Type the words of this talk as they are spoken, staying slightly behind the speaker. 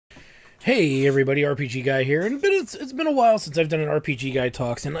Hey everybody, RPG Guy here, and it's been a while since I've done an RPG Guy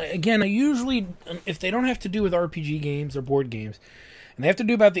Talks, and I usually, if they don't have to do with RPG games or board games, and they have to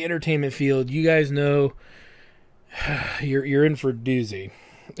do about the entertainment field, you guys know you're in for a doozy.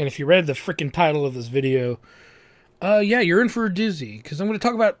 And if you read the freaking title of this video, yeah, you're in for a doozy, because I'm going to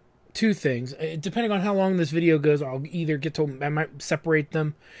talk about two things. Depending on how long this video goes, I might separate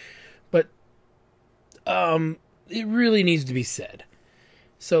them, but it really needs to be said.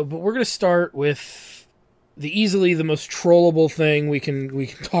 So, but we're going to start with easily the most trollable thing we can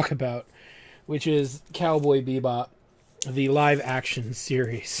talk about, which is Cowboy Bebop, the live action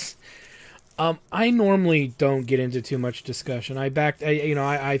series. I normally don't get into too much discussion. I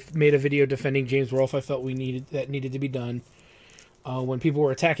made a video defending James Rolf. I felt needed to be done when people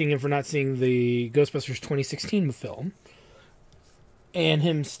were attacking him for not seeing the Ghostbusters 2016 film, and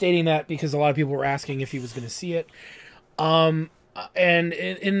him stating that because a lot of people were asking if he was going to see it. And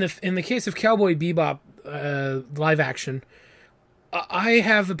in the case of Cowboy Bebop live action, I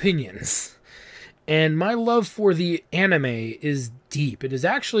have opinions, and my love for the anime is deep. It is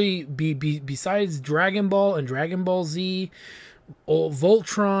actually besides Dragon Ball and Dragon Ball Z,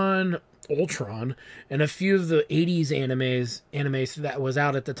 Voltron, Ultron, and a few of the 80s animes that was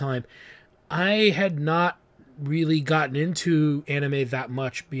out at the time, I had not really gotten into anime that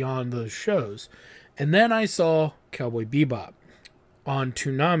much beyond those shows. And then I saw Cowboy Bebop on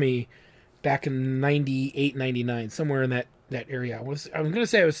Toonami back in 98, 99, somewhere in that area. I'm going to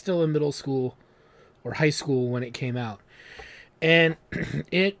say I was still in middle school or high school when it came out. And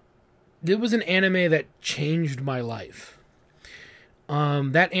it was an anime that changed my life.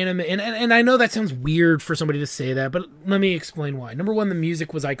 That anime, and I know that sounds weird for somebody to say that, but let me explain why. Number one, the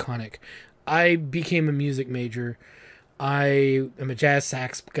music was iconic. I became a music major. I am a jazz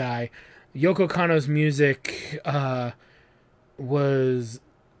sax guy. Yoko Kanno's music was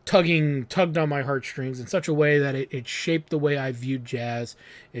tugged on my heartstrings in such a way that it shaped the way I viewed jazz.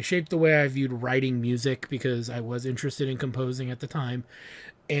 It shaped the way I viewed writing music because I was interested in composing at the time.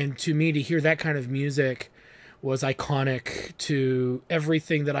 And to me, to hear that kind of music was iconic to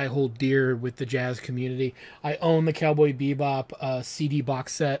everything that I hold dear with the jazz community. I own the Cowboy Bebop CD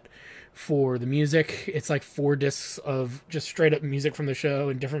box set for the music. It's like 4 discs of just straight up music from the show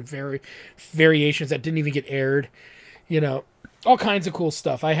and different variations that didn't even get aired. You know, all kinds of cool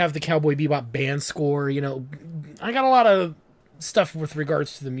stuff. I have the Cowboy Bebop band score. You know, I got a lot of stuff with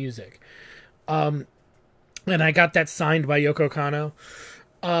regards to the music. And I got that signed by Yoko Kanno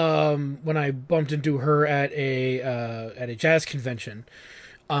when I bumped into her at a jazz convention,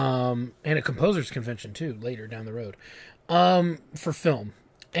 and a composers convention too later down the road, for film.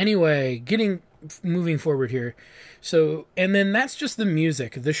 Anyway, moving forward here. So, and then that's just the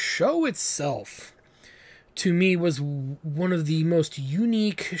music. The show itself, to me, was one of the most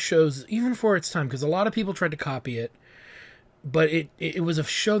unique shows, even for its time, because a lot of people tried to copy it. But it was a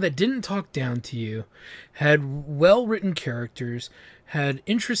show that didn't talk down to you, had well-written characters, had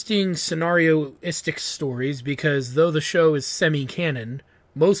interesting scenarioistic stories, because though the show is semi-canon,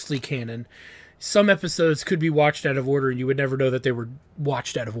 mostly canon, some episodes could be watched out of order and you would never know that they were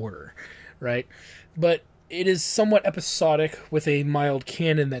watched out of order, right? But it is somewhat episodic with a mild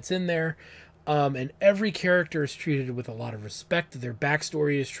canon that's in there. And every character is treated with a lot of respect. Their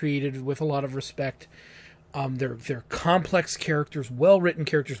backstory is treated with a lot of respect. They're complex characters, well-written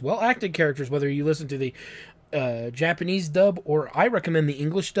characters, well-acted characters, whether you listen to the Japanese dub, or I recommend the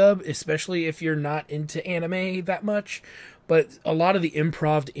English dub, especially if you're not into anime that much. But a lot of the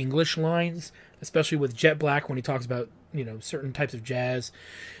improv English lines, especially with Jet Black when he talks about, you know, certain types of jazz,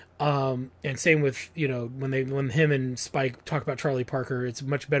 and same with, you know, when him and Spike talk about Charlie Parker, it's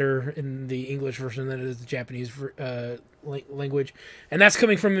much better in the English version than it is the Japanese language, and that's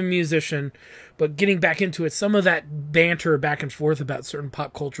coming from a musician. But getting back into it, some of that banter back and forth about certain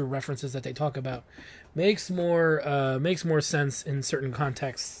pop culture references that they talk about makes more sense in certain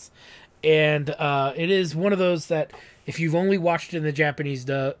contexts, and it is one of those that if you've only watched it in the Japanese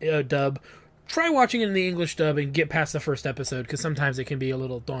dub, try watching it in the English dub and get past the first episode, because sometimes it can be a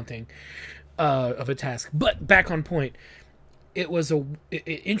little daunting of a task. But back on point, it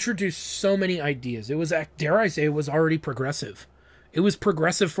introduced so many ideas. It was, dare I say, it was already progressive. It was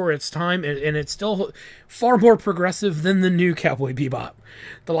progressive for its time, and it's still far more progressive than the new Cowboy Bebop,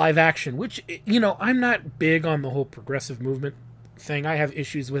 the live action, which, you know, I'm not big on the whole progressive movement thing. I have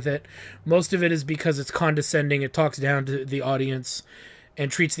issues with it. Most of it is because it's condescending. It talks down to the audience and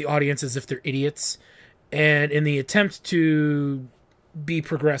treats the audience as if they're idiots. And in the attempt to be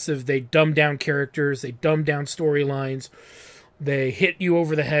progressive, they dumb down characters, they dumb down storylines, They hit you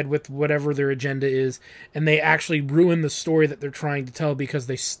over the head with whatever their agenda is, and they actually ruin the story that they're trying to tell because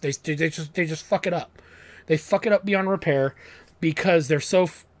they just fuck it up. They fuck it up beyond repair because they're so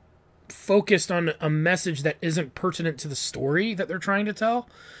focused on a message that isn't pertinent to the story that they're trying to tell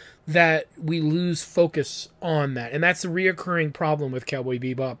that we lose focus on that. And that's a reoccurring problem with Cowboy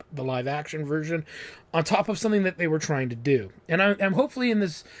Bebop, the live action version, on top of something that they were trying to do. And I'm hopefully in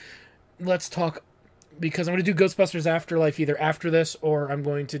this Let's Talk, because I'm going to do Ghostbusters Afterlife either after this or I'm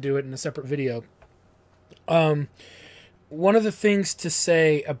going to do it in a separate video. One of the things to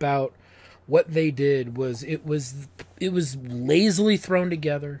say about what they did was it was lazily thrown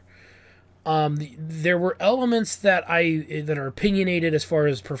together. There were elements that are opinionated as far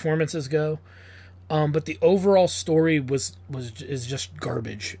as performances go, but the overall story is just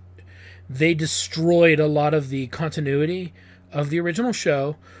garbage. They destroyed a lot of the continuity of the original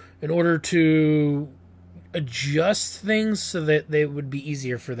show in order to adjust things so that they would be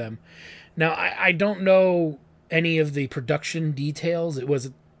easier for them. Now, I don't know any of the production details. It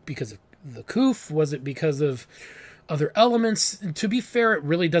was because of the coof? Was it because of other elements? To be fair, it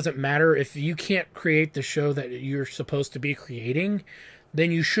really doesn't matter. If you can't create the show that you're supposed to be creating,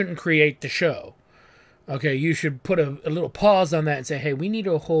 then you shouldn't create the show. Okay, you should put a little pause on that and say, hey, we need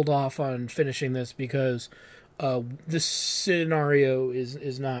to hold off on finishing this because this scenario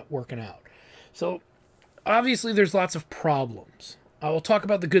is not working out. So, obviously, there's lots of problems. I will talk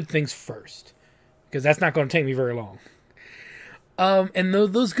about the good things first, because that's not going to take me very long. And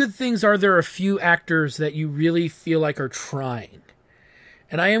those good things are there are a few actors that you really feel like are trying.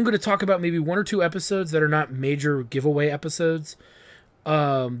 And I am going to talk about maybe one or two episodes that are not major giveaway episodes.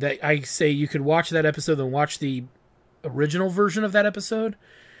 That I say you could watch that episode and watch the original version of that episode.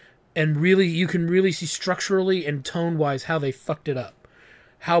 And really, you can really see structurally and tone-wise how they fucked it up.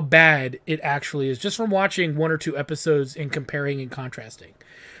 How bad it actually is. Just from watching one or two episodes and comparing and contrasting.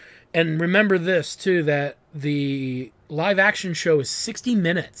 And remember this, too, that the live action show is 60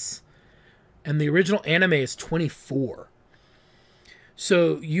 minutes. And the original anime is 24.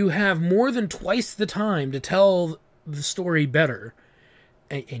 So you have more than twice the time to tell the story better.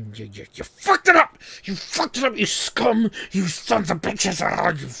 And you fucked it up! You fucked it up, you scum! You sons of bitches!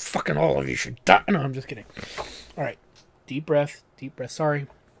 Oh, you fucking all of you should die! No, I'm just kidding. Alright. Deep breath. Sorry.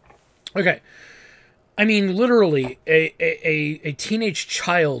 Okay. I mean, literally, a teenage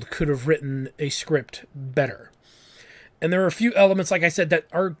child could have written a script better. And there are a few elements, like I said, that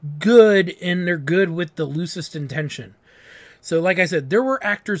are good, and they're good with the loosest intention. So, like I said, there were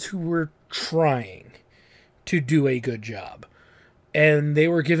actors who were trying to do a good job. And they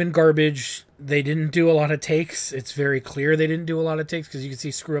were given garbage. They didn't do a lot of takes. It's very clear they didn't do a lot of takes, because you can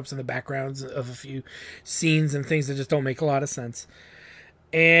see screw-ups in the backgrounds of a few scenes and things that just don't make a lot of sense.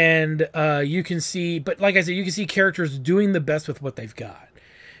 And you can see, but like I said, you can see characters doing the best with what they've got.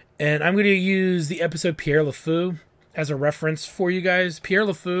 And I'm going to use the episode Pierre Le Fou as a reference for you guys. Pierre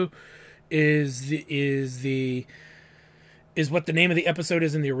Le Fou is what the name of the episode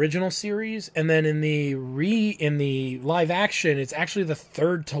is in the original series, and then in the live action, it's actually the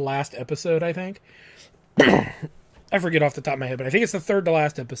third to last episode, I think. I forget off the top of my head, but I think it's the third to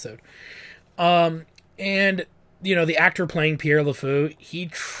last episode. And you know, the actor playing Pierre Le Fou, he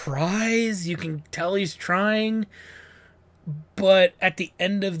tries. You can tell he's trying, but at the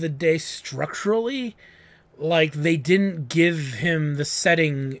end of the day, structurally, like, they didn't give him the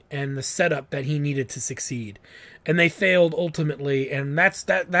setting and the setup that he needed to succeed. And they failed ultimately, and that's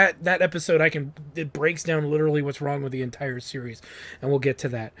that episode. It breaks down literally what's wrong with the entire series, and we'll get to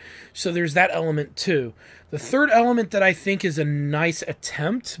that. So there's that element too. The third element that I think is a nice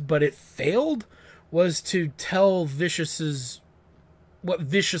attempt, but it failed, was to tell what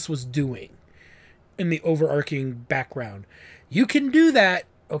Vicious was doing in the overarching background. You can do that,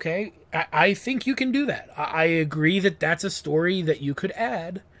 okay? I think you can do that. I agree that that's a story that you could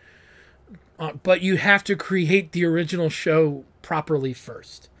add. But you have to create the original show properly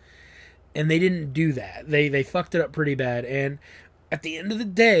first. And they didn't do that. They fucked it up pretty bad. And at the end of the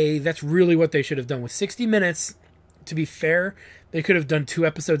day, that's really what they should have done. With 60 minutes, to be fair, they could have done 2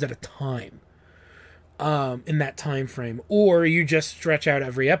 episodes at a time in that time frame. Or you just stretch out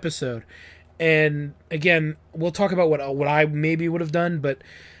every episode. And again, we'll talk about what I maybe would have done, but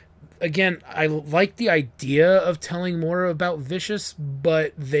again, I like the idea of telling more about Vicious,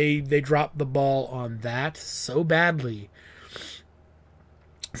 but they dropped the ball on that so badly.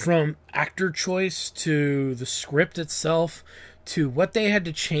 From actor choice to the script itself to what they had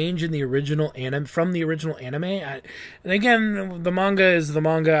to change in the original anime, from the original anime. And again, the manga is the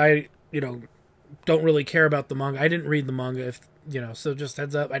manga. I don't really care about the manga. I didn't read the manga, so just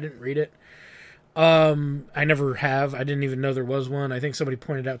heads up, I didn't read it. I never have. I didn't even know there was one. I think somebody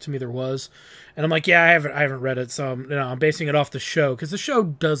pointed out to me there was, and I'm like, yeah, I haven't read it, so I'm basing it off the show because the show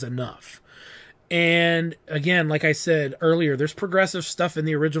does enough. And again, like I said earlier, there's progressive stuff in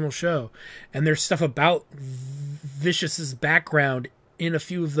the original show, and there's stuff about Vicious's background in a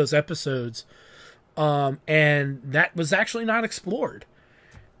few of those episodes, and that was actually not explored,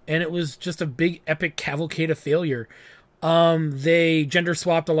 and it was just a big epic cavalcade of failure. They gender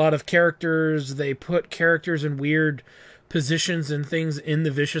swapped a lot of characters. They put characters in weird positions and things in the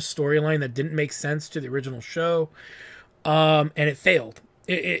Vicious storyline that didn't make sense to the original show. And it failed.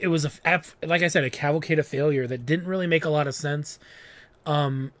 It was like I said, a cavalcade of failure that didn't really make a lot of sense.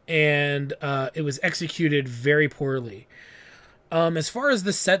 And it was executed very poorly. As far as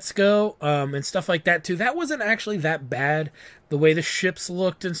the sets go, and stuff like that too, that wasn't actually that bad. The way the ships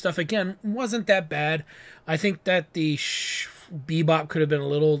looked and stuff, again, wasn't that bad. I think that the Bebop could have been a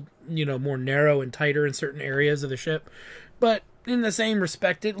little, more narrow and tighter in certain areas of the ship. But in the same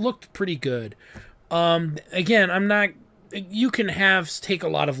respect, it looked pretty good. Again, you can take a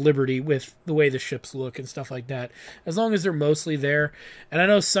lot of liberty with the way the ships look and stuff like that, as long as they're mostly there. And I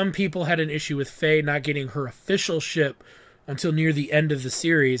know some people had an issue with Faye not getting her official ship until near the end of the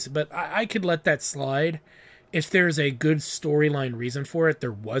series, but I could let that slide if there's a good storyline reason for it.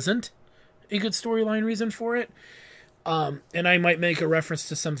 There wasn't a good storyline reason for it. And I might make a reference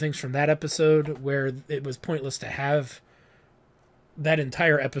to some things from that episode where it was pointless to have that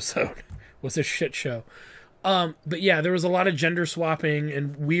entire episode was a shit show. But yeah, there was a lot of gender swapping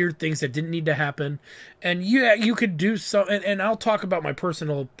and weird things that didn't need to happen. And you could do so, and I'll talk about my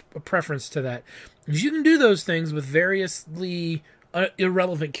personal preference to that. You can do those things with variously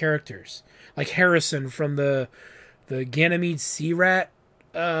irrelevant characters, like Harrison from the Ganymede Sea Rat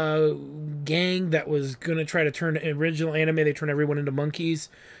gang that was going to try to turn original anime. They turn everyone into monkeys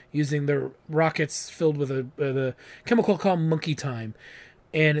using their rockets filled with a chemical called monkey time.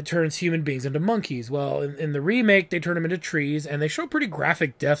 And it turns human beings into monkeys. Well, in the remake, they turn them into trees, and they show pretty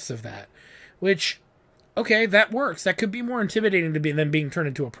graphic deaths of that. Which, okay, that works. That could be more intimidating than being turned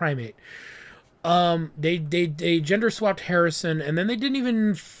into a primate. They gender swapped Harrison, and then they didn't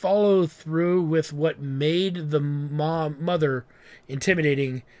even follow through with what made the mother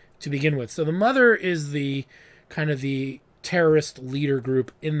intimidating to begin with. So the mother is the kind of the terrorist leader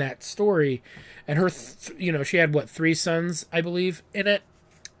group in that story, and her, she had 3 sons, I believe, in it.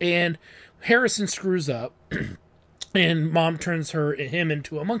 And Harrison screws up, and mom turns him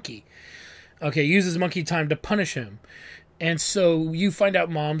into a monkey. Okay, uses monkey time to punish him. And so you find out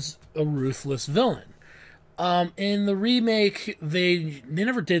mom's a ruthless villain. In the remake, they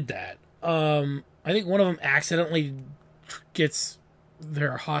never did that. I think one of them accidentally gets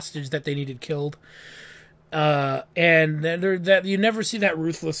their hostage that they needed killed. And that you never see that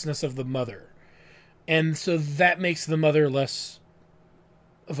ruthlessness of the mother. And so that makes the mother less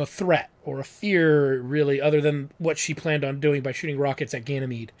of a threat or a fear, really, other than what she planned on doing by shooting rockets at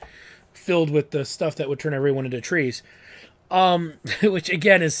Ganymede, filled with the stuff that would turn everyone into trees. Which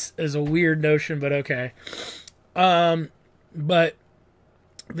again is a weird notion, but okay. But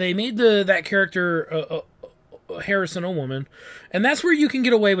they made that character Harrison a woman, and that's where you can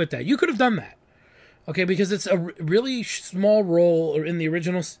get away with that. You could have done that. Okay, because it's a really small role in the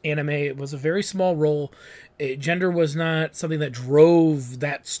original anime. It was a very small role. Gender was not something that drove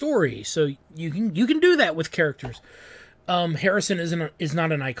that story, so you can do that with characters. Harrison is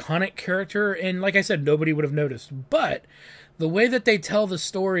not an iconic character, and like I said, nobody would have noticed. But the way that they tell the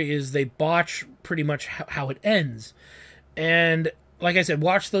story is they botch pretty much how it ends. And like I said,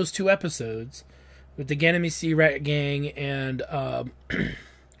 watch those 2 episodes with the Ganymede Sea Rat Gang and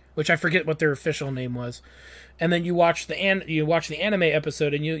which I forget what their official name was. And then you watch the anime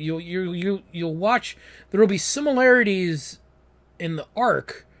episode, and you'll watch. There will be similarities in the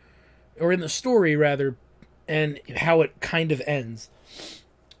arc, or in the story rather, and how it kind of ends.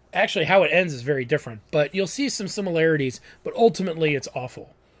 Actually, how it ends is very different, but you'll see some similarities. But ultimately, it's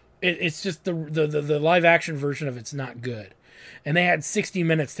awful. It's just the live action version of it's not good, and they had 60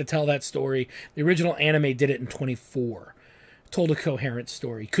 minutes to tell that story. The original anime did it in 24. Told a coherent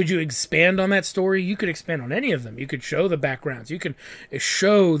story. Could you expand on that story? You could expand on any of them. You could show the backgrounds. You can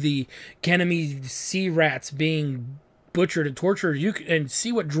show the Ganymede sea rats being butchered and tortured. And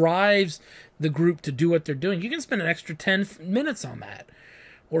see what drives the group to do what they're doing. You can spend an extra 10 minutes on that,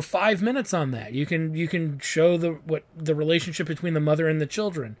 or 5 minutes on that. You can show the relationship between the mother and the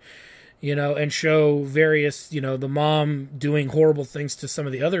children, and show various, the mom doing horrible things to some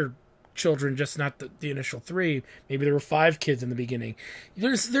of the other children, just not the initial 3. Maybe there were 5 kids in the beginning.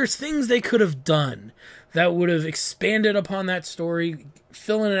 There's things they could have done that would have expanded upon that story,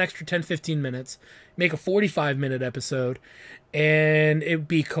 fill in an extra 10-15 minutes, make a 45-minute episode, and it'd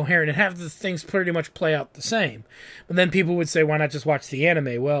be coherent and have the things pretty much play out the same. But then people would say, why not just watch the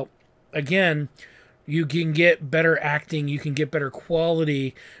anime? Well, again, you can get better acting, you can get better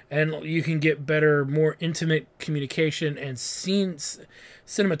quality, and you can get better, more intimate communication and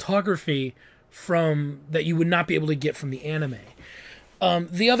cinematography from that you would not be able to get from the anime.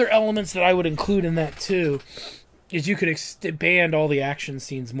 The other elements that I would include in that too is you could expand all the action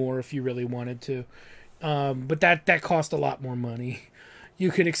scenes more if you really wanted to, but that cost a lot more money.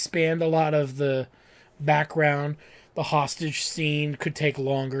 You could expand a lot of the background. The hostage scene could take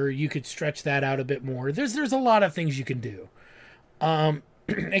longer. You could stretch that out a bit more. There's a lot of things you can do.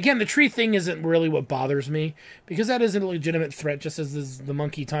 Again, the tree thing isn't really what bothers me, because that isn't a legitimate threat, just as the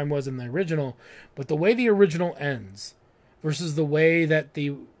monkey time was in the original. But the way the original ends versus the way that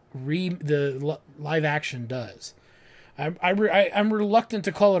the live action does, I'm reluctant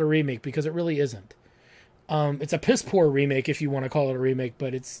to call it a remake, because it really isn't. It's a piss poor remake if you want to call it a remake,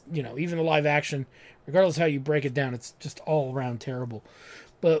 but it's, even the live action, regardless of how you break it down, it's just all around terrible.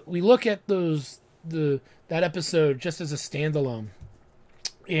 But we look at that episode just as a standalone,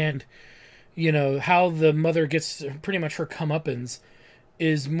 and how the mother gets pretty much her comeuppance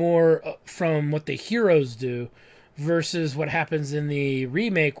is more from what the heroes do versus what happens in the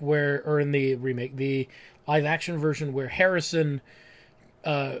remake, the live action version, where Harrison,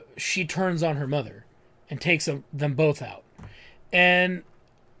 she turns on her mother and takes them both out. And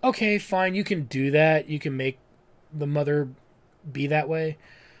okay, fine, you can do that. You can make the mother be that way.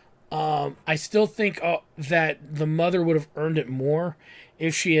 I still think that the mother would have earned it more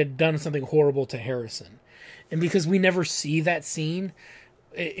if she had done something horrible to Harrison. And because we never see that scene,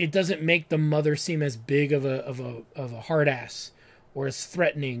 it doesn't make the mother seem as big of a hard ass or as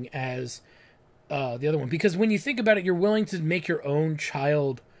threatening as the other one. Because when you think about it, you're willing to make your own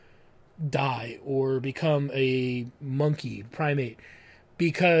child die or become a monkey primate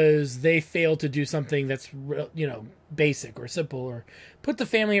because they failed to do something that's basic or simple, or put the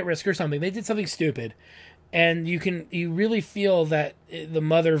family at risk or something. They did something stupid, and you really feel that the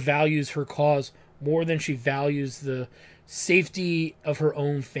mother values her cause more than she values the safety of her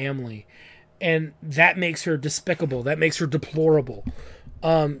own family, and that makes her despicable. That makes her deplorable.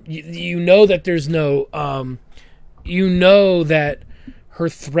 That there's no that her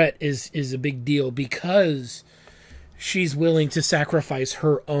threat is a big deal because she's willing to sacrifice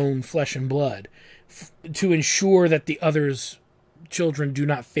her own flesh and blood to ensure that the others' children do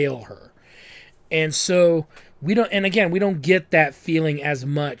not fail her. And so we don't get that feeling as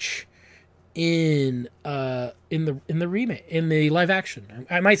much in the remake, in the live action.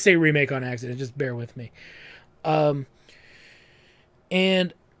 I might say remake on accident, just bear with me. And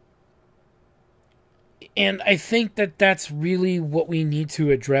I think that that's really what we need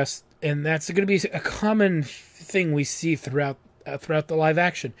to address, and that's going to be a common thing we see throughout the live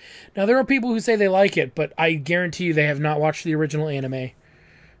action. Now, there are people who say they like it, but I guarantee you they have not watched the original anime.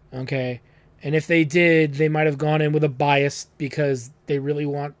 Okay? And if they did, they might have gone in with a bias because they really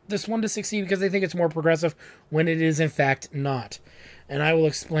want this one to succeed because they think it's more progressive, when it is in fact not. And I will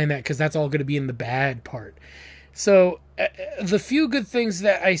explain that, because that's all going to be in the bad part. So the few good things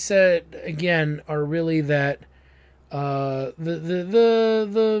that I said again are really that the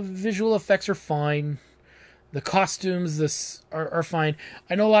visual effects are fine, the costumes are fine.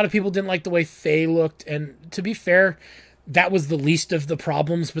 I know a lot of people didn't like the way Faye looked, and to be fair, that was the least of the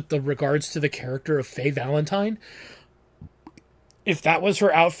problems with the regards to the character of Faye Valentine. If that was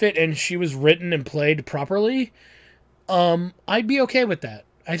her outfit and she was written and played properly, I'd be okay with that.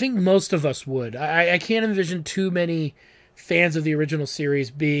 I think most of us would. I can't envision too many fans of the original series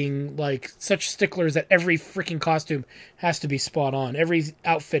being like such sticklers that every freaking costume has to be spot on. Every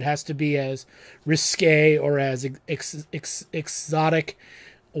outfit has to be as risque or as exotic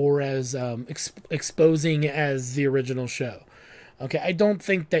or as exposing as the original show. Okay, I don't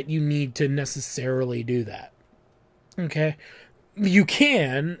think that you need to necessarily do that. Okay, you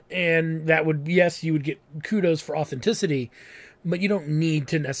can, and that would, yes, you would get kudos for authenticity, but you don't need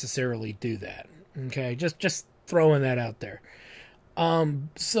to necessarily do that. Okay, just throwing that out there.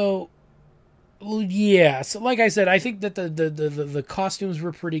 So like I said, I think that the costumes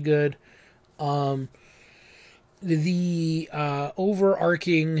were pretty good. The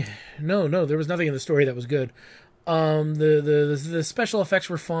overarching there was nothing in the story that was good. The special effects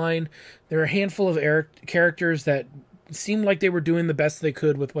were fine. There are a handful of characters that seemed like they were doing the best they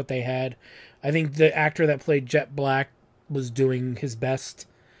could with what they had. I think the actor that played Jet Black was doing his best.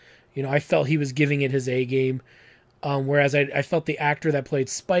 You know, I felt he was giving it his A game. Whereas I felt the actor that played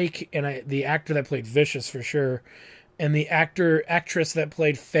Spike and the actor that played Vicious for sure, and the actress that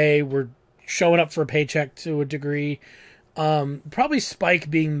played Faye were showing up for a paycheck to a degree. Probably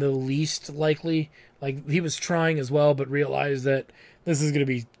Spike being the least likely. Like, he was trying as well, but realized that this is going to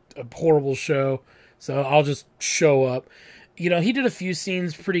be a horrible show, so I'll just show up. You know, he did a few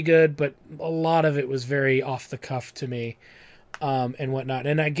scenes pretty good, but a lot of it was very off the cuff to me, and whatnot.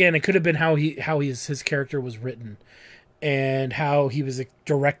 And again, it could have been how his character was written, and how he was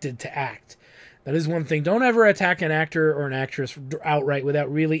directed to act. That is one thing. Don't ever attack an actor or an actress outright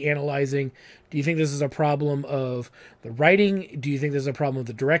without really analyzing. Do you think this is a problem of the writing? Do you think this is a problem of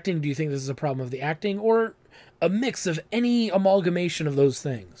the directing? Do you think this is a problem of the acting? Or a mix of any amalgamation of those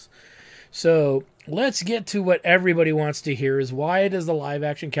things? So let's get to what everybody wants to hear, is why does the live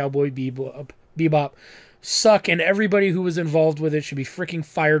action Cowboy Bebop suck, and everybody who was involved with it should be freaking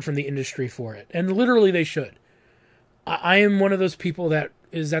fired from the industry for it. And literally they should. I am one of those people that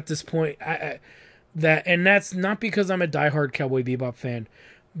is at this point, and that's not because I'm a diehard Cowboy Bebop fan,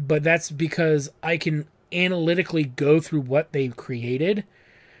 but that's because I can analytically go through what they've created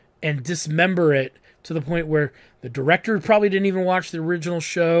and dismember it to the point where the director probably didn't even watch the original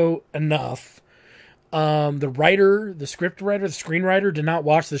show enough. The writer, the script writer, the screenwriter did not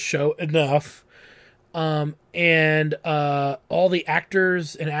watch the show enough. And all the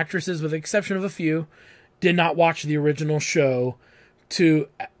actors and actresses, with the exception of a few, did not watch the original show to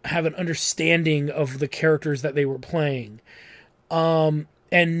have an understanding of the characters that they were playing. And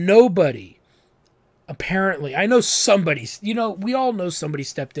nobody, apparently, I know somebody, you know, we all know somebody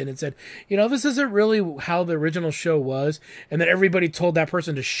stepped in and said, you know, this isn't really how the original show was, and then everybody told that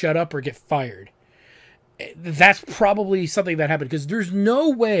person to shut up or get fired. That's probably something that happened, because there's no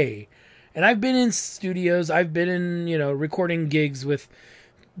way, and I've been in studios, I've been in, you know, recording gigs with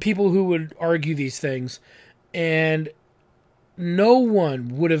people who would argue these things, and no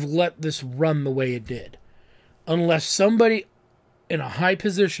one would have let this run the way it did unless somebody in a high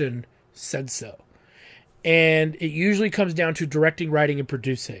position said so. And it usually comes down to directing, writing, and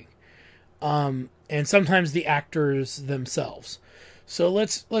producing, and sometimes the actors themselves. So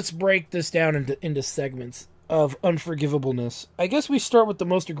let's break this down into segments of unforgivableness. I guess we start with the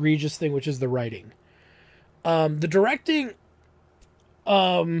most egregious thing, which is the writing. The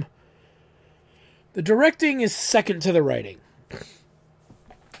directing is second to the writing.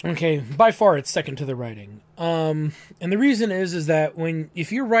 Okay, by far it's second to the writing. And the reason is that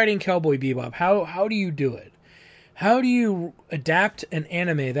if you're writing Cowboy Bebop, how do you do it? How do you adapt an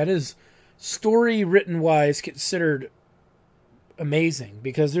anime that is story written wise considered amazing?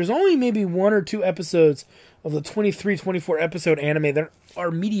 Because there's only maybe 1 or 2 episodes of the 23, 24 episode anime that are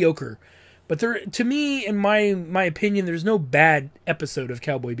mediocre. But to me, in my opinion, there's no bad episode of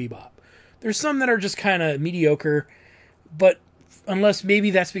Cowboy Bebop. There's some that are just kind of mediocre, but unless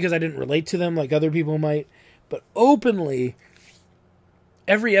maybe that's because I didn't relate to them like other people might. But openly,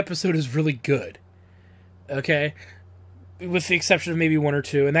 every episode is really good. Okay? With the exception of maybe 1 or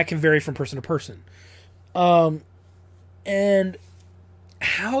 2, and that can vary from person to person. And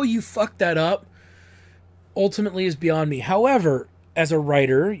how you fuck that up ultimately is beyond me. However, as a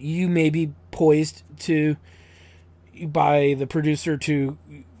writer, you may be poised by the producer to,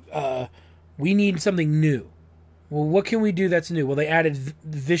 we need something new. Well, what can we do that's new? Well, they added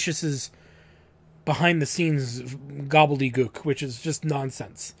Vicious's behind-the-scenes gobbledygook, which is just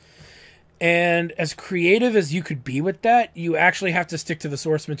nonsense. And as creative as you could be with that, you actually have to stick to the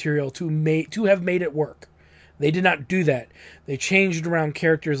source material to have made it work. They did not do that. They changed around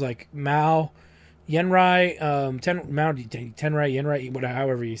characters like Mao, Yenrai, Yenrai,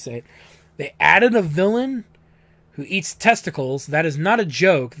 however you say it. They added a villain who eats testicles. That is not a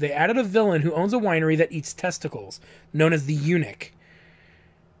joke. They added a villain who owns a winery that eats testicles, known as the Eunuch.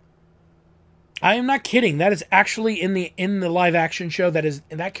 I am not kidding. That is actually in the live action show.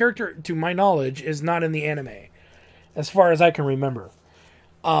 That character, to my knowledge, is not in the anime, as far as I can remember.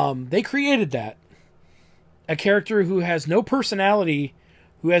 They created that. A character who has no personality,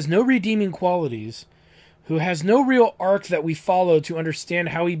 who has no redeeming qualities, who has no real arc that we follow to understand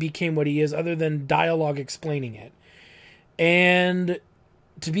how he became what he is, other than dialogue explaining it. And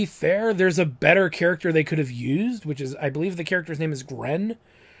to be fair, there's a better character they could have used, which is, I believe the character's name is Gren,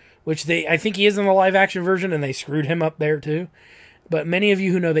 which I think he is in the live action version, and they screwed him up there too. But many of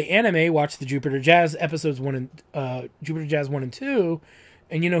you who know the anime watch the Jupiter Jazz episodes 1 and 2,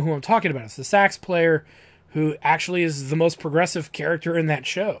 and you know who I'm talking about. It's the sax player who actually is the most progressive character in that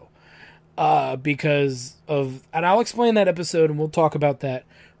show. Because of, and I'll explain that episode, and we'll talk about that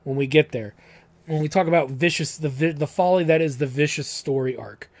when we get there. When we talk about Vicious, the folly that is the Vicious story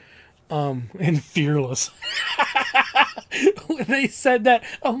arc. And fearless. When they said that,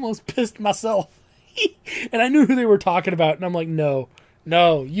 I almost pissed myself. And I knew who they were talking about, and I'm like, no,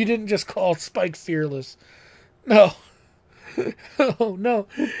 you didn't just call Spike fearless. No. Oh, no.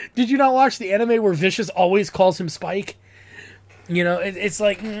 Did you not watch the anime where Vicious always calls him Spike? You know, it's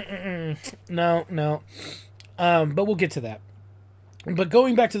like, no. But we'll get to that. But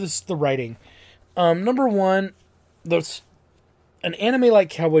going back to the writing, number one, an anime like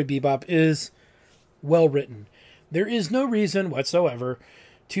Cowboy Bebop is well written. There is no reason whatsoever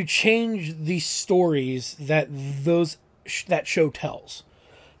to change the stories that that show tells.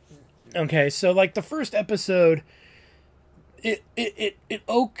 Okay, so like the first episode, it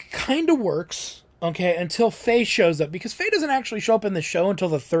kind of works. Okay, until Faye shows up, because Faye doesn't actually show up in the show until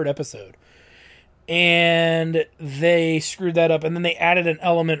the third episode. And they screwed that up, and then they added an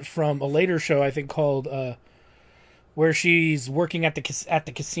element from a later show, I think, called where she's working at the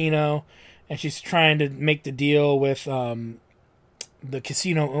casino, and she's trying to make the deal with the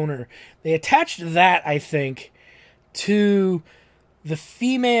casino owner. They attached that, I think, to the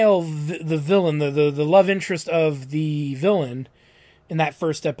female, the villain, the love interest of the villain in that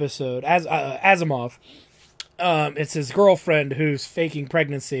first episode, Asimov. It's his girlfriend who's faking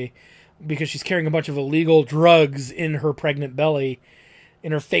pregnancy because she's carrying a bunch of illegal drugs in her pregnant belly,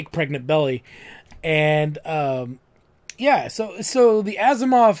 in her fake pregnant belly. And yeah, so the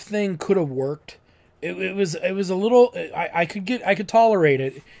Asimov thing could have worked. It was a little, I could tolerate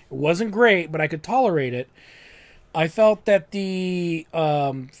it. It wasn't great, but I could tolerate it. I felt that the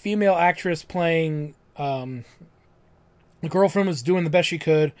female actress playing the girlfriend was doing the best she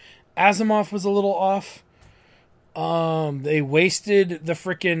could. Asimov was a little off. They wasted the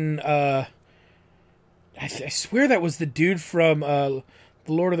frickin' I swear that was the dude from The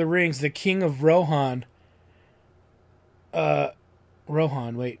Lord of the Rings, the King of Rohan.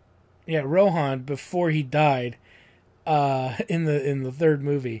 Rohan before he died in the third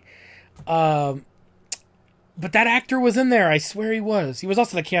movie. But that actor was in there. I swear he was. He was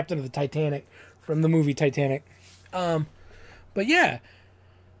also the captain of the Titanic from the movie Titanic. But yeah,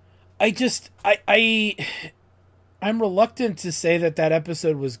 I'm reluctant to say that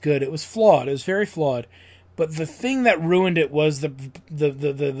episode was good. It was flawed. It was very flawed. But the thing that ruined it was the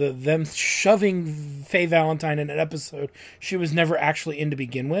them shoving Faye Valentine in an episode she was never actually in to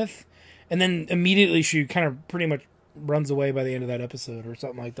begin with, and then immediately she kind of pretty much runs away by the end of that episode or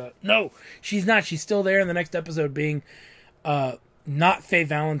something like that. No, she's not. She's still there in the next episode, being not Faye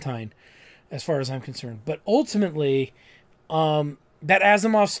Valentine, as far as I'm concerned. But ultimately, that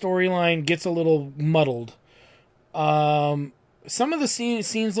Asimov storyline gets a little muddled. Some of the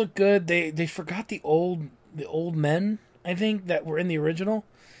scenes look good. They forgot the old men, I think, that were in the original.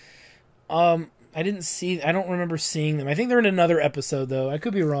 I don't remember seeing them. I think they're in another episode though. I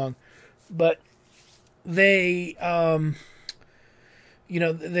could be wrong. But they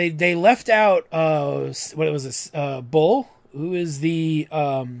they left out Bull, who is the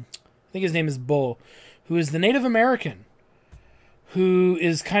I think his name is Bull, who is the Native American, who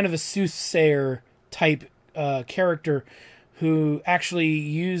is kind of a soothsayer type character, who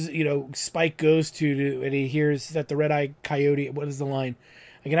actually Spike goes to and he hears that the red-eyed coyote, what is the line?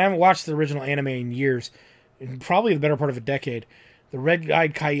 Again, I haven't watched the original anime in years, probably the better part of a decade. The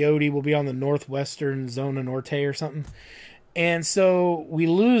red-eyed coyote will be on the northwestern Zona Norte or something. And so we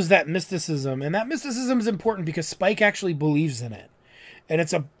lose that mysticism, and that mysticism is important because Spike actually believes in it. And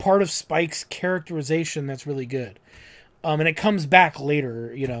it's a part of Spike's characterization that's really good. And it comes back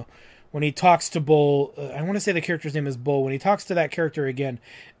later, when he talks to Bull. I want to say the character's name is Bull. When he talks to that character again,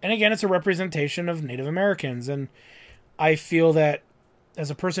 and again, it's a representation of Native Americans. And I feel that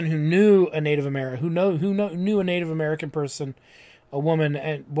as a person who knew a Native American, knew a Native American person, a woman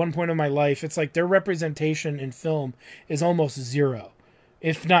at one point in my life, it's like their representation in film is almost zero,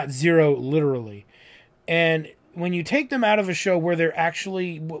 if not zero literally. And when you take them out of a show where they're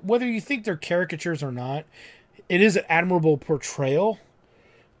actually, whether you think they're caricatures or not, it is an admirable portrayal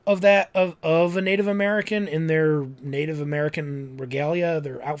of that, of a Native American in their Native American regalia,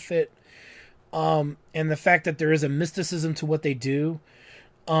 their outfit, and the fact that there is a mysticism to what they do,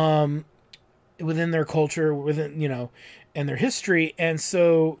 within their culture, and their history. And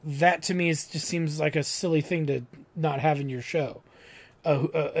so that to me just seems like a silly thing to not have in your show.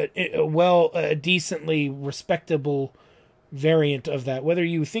 A decently respectable variant of that. Whether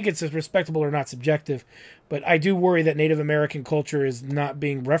you think it's respectable or not, subjective. But I do worry that Native American culture is not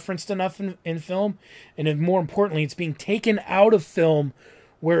being referenced enough in film. And more importantly, it's being taken out of film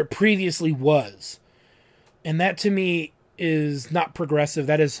where it previously was. And that to me is not progressive.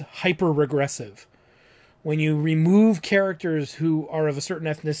 That is hyper-regressive. when you remove characters who are of a certain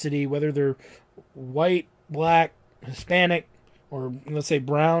ethnicity, whether they're white, black, Hispanic, or let's say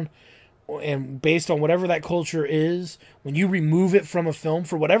brown, and based on whatever that culture is, when you remove it from a film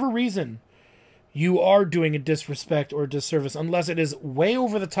for whatever reason, you are doing a disrespect or a disservice, unless it is way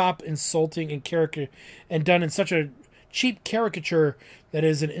over the top, insulting and character, and done in such a cheap caricature that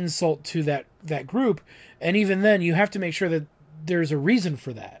is an insult to that group. And even then, you have to make sure that there's a reason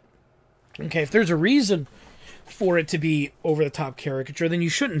for that. Okay, if there's a reason for it to be over the top caricature, then you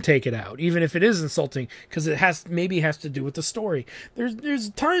shouldn't take it out, even if it is insulting, because it has to do with the story. There's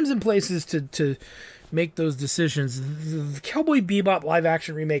times and places to make those decisions. The Cowboy Bebop live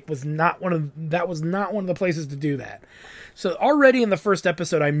action remake was not one of the places to do that. So already in the first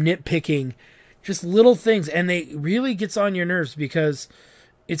episode, I'm nitpicking just little things, and they really gets on your nerves because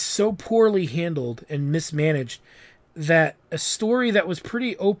it's so poorly handled and mismanaged that a story that was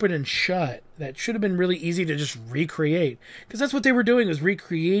pretty open and shut, that should have been really easy to just recreate, because that's what they were doing, was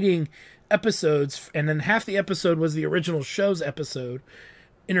recreating episodes, and then half the episode was the original show's episode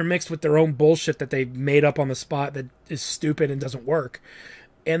intermixed with their own bullshit that they made up on the spot that is stupid and doesn't work.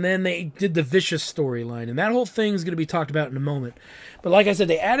 And then they did the Vicious storyline, and that whole thing is going to be talked about in a moment. But like I said,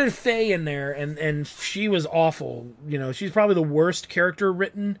 they added Faye in there, and she was awful. You know, she's probably the worst character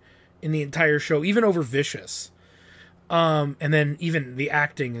written in the entire show, even over Vicious. And then even the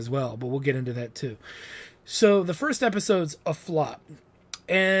acting as well, but we'll get into that too. So the first episode's a flop.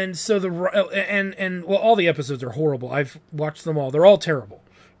 And so well, all the episodes are horrible. I've watched them all. They're all terrible.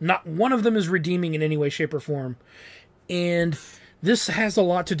 Not one of them is redeeming in any way, shape, or form. And this has a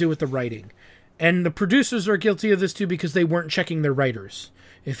lot to do with the writing. And the producers are guilty of this too, because they weren't checking their writers.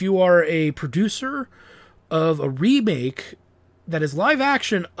 If you are a producer of a remake that is live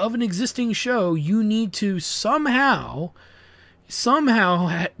action of an existing show, you need to somehow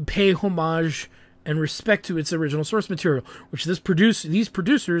pay homage and respect to its original source material, which these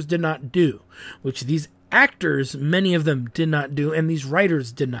producers did not do, which these actors, many of them, did not do, and these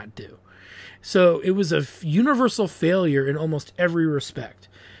writers did not do. So it was a universal failure in almost every respect.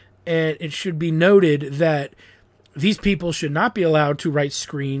 And it should be noted that these people should not be allowed to write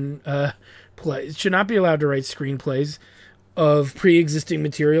screenplays of pre-existing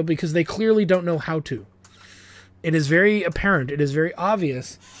material, because they clearly don't know how to. It is very apparent, it is very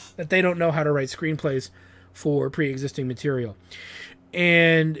obvious that they don't know how to write screenplays for pre-existing material.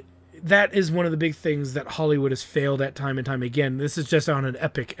 And that is one of the big things that Hollywood has failed at time and time again. This is just on an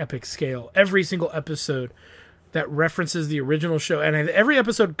epic scale. Every single episode that references the original show, and every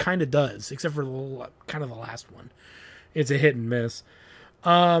episode kind of does, except for the last one. It's a hit and miss.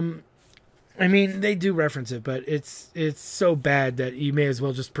 I mean, they do reference it, but it's so bad that you may as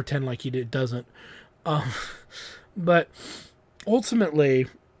well just pretend like it doesn't. But ultimately,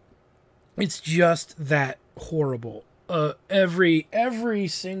 it's just that horrible. Every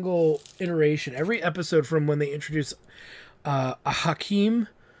single iteration, every episode from when they introduce a Hakim,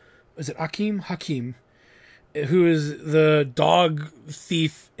 is it Hakim, who is the dog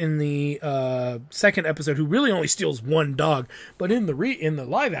thief in the second episode, who really only steals one dog, but in the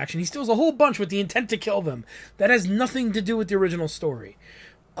live action, he steals a whole bunch with the intent to kill them. That has nothing to do with the original story.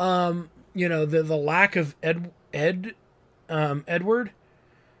 The lack of Edward,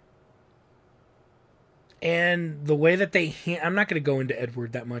 and the way that I'm not going to go into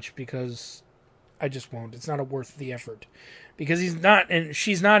Edward that much, because I just won't. It's not worth the effort, because he's not, and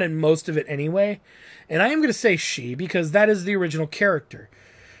she's not in most of it anyway. And I am going to say she, because that is the original character.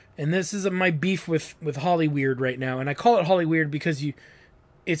 And this is my beef with Hollyweird right now. And I call it Hollyweird because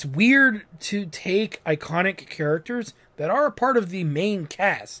it's weird to take iconic characters that are a part of the main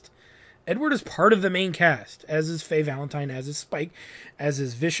cast. Edward is part of the main cast, as is Faye Valentine, as is Spike, as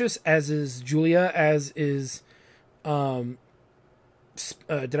is Vicious, as is Julia, as is, did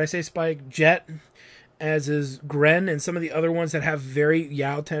I say Spike? Jet, as is Gren, and some of the other ones that have very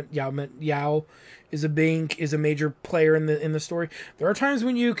Yao is a major player in the story. There are times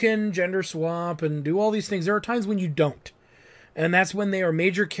when you can gender swap and do all these things. There are times when you don't, and that's when they are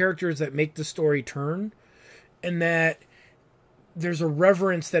major characters that make the story turn, and that there's a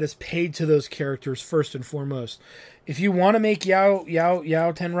reverence that is paid to those characters first and foremost. If you want to make Yao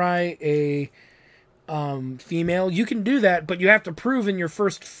Tenrai a female, you can do that, but you have to prove in your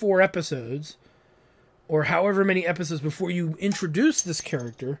first 4 episodes, or however many episodes before you introduce this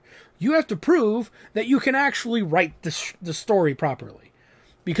character, you have to prove that you can actually write the story properly.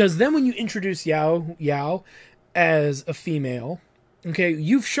 Because then when you introduce Yao as a female, okay,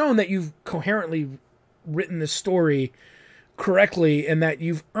 you've shown that you've coherently written the story correctly, and that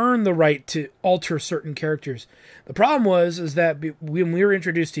you've earned the right to alter certain characters. The problem is that when we were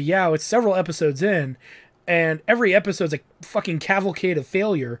introduced to Yao, it's several episodes in, and every episode's a fucking cavalcade of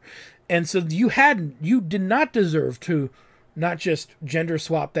failure. And so you did not deserve to not just gender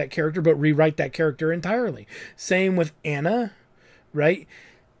swap that character, but rewrite that character entirely. Same with Anna, right?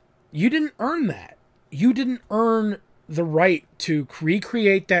 You didn't earn that. You didn't earn the right to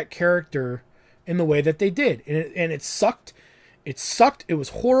recreate that character in the way that they did. And it sucked. It sucked. It was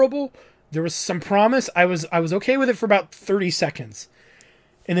horrible. There was some promise. I was okay with it for about 30 seconds.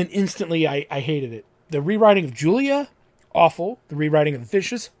 And then instantly I hated it. The rewriting of Julia, awful. The rewriting of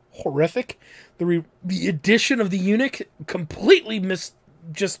Vicious, horrific. The addition of the eunuch, completely I'm going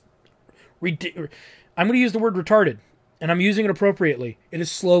to use the word retarded, and I'm using it appropriately. It is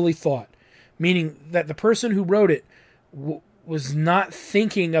slowly thought, meaning that the person who wrote it was not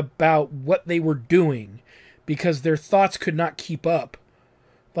thinking about what they were doing because their thoughts could not keep up.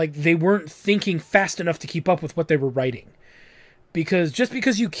 Like, they weren't thinking fast enough to keep up with what they were writing. Because just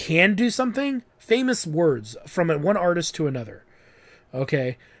because you can do something, famous words from one artist to another,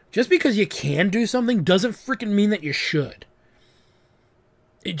 okay? Just because you can do something doesn't freaking mean that you should.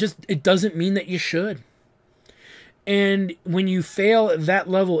 It doesn't mean that you should. And when you fail at that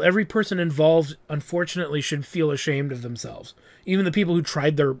level, every person involved, unfortunately, should feel ashamed of themselves. Even the people who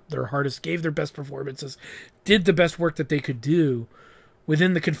tried their hardest, gave their best performances, did the best work that they could do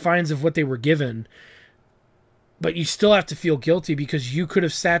within the confines of what they were given. But you still have to feel guilty because you could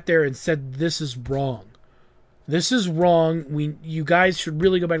have sat there and said, this is wrong. This is wrong. You guys should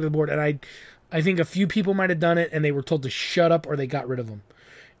really go back to the board. And I think a few people might have done it and they were told to shut up or they got rid of them.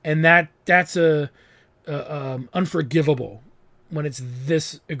 And that's unforgivable when it's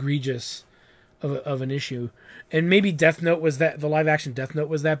this egregious of an issue. And maybe Death Note the live action Death Note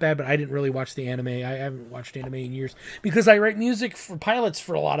was that bad, but I didn't really watch the anime. I haven't watched anime in years because I write music for pilots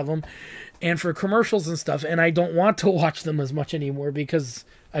for a lot of them and for commercials and stuff. And I don't want to watch them as much anymore because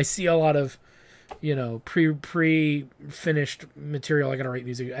I see a lot of, pre-finished material. I got to write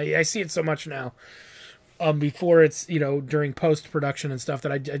music. I see it so much now. Before it's, during post-production and stuff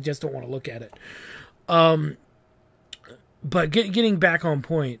that I just don't want to look at it. But getting back on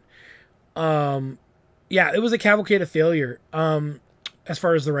point, it was a cavalcade of failure as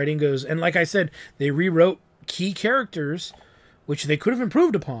far as the writing goes. And like I said, they rewrote key characters, which they could have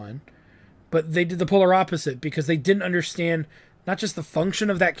improved upon, but they did the polar opposite because they didn't understand not just the function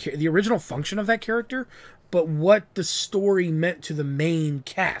of the original function of that character, but what the story meant to the main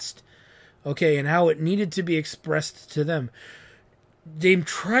cast. Okay, and how it needed to be expressed to them. They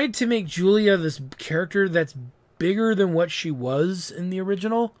tried to make Julia this character that's bigger than what she was in the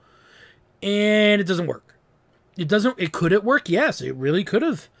original, and it doesn't work. Could it work? Yes, it really could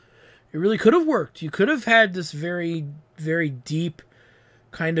have. It really could have worked. You could have had this very, very deep,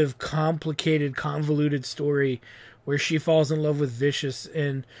 kind of complicated, convoluted story where she falls in love with Vicious,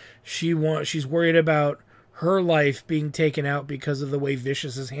 and she's worried about her life being taken out because of the way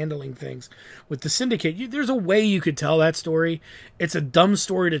Vicious is handling things with the Syndicate. There's a way you could tell that story. It's a dumb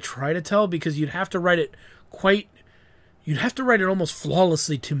story to try to tell because you'd have to write it almost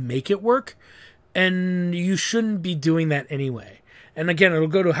flawlessly to make it work, and you shouldn't be doing that anyway. And again, it'll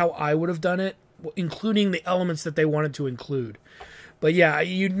go to how I would have done it, including the elements that they wanted to include. But yeah,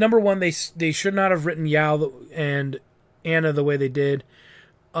 number one, they should not have written Yao and Anna the way they did.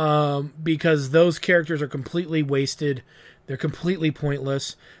 Because those characters are completely wasted. They're completely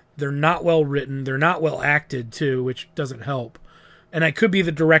pointless. They're not well written. They're not well acted, too, which doesn't help. And it could be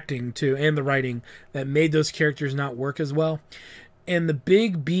the directing, too, and the writing that made those characters not work as well. And the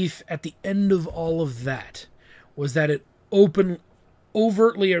big beef at the end of all of that was that it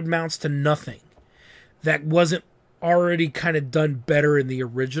overtly amounts to nothing that wasn't already kind of done better in the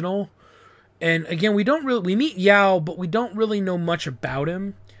original. And again, we meet Yao, but we don't really know much about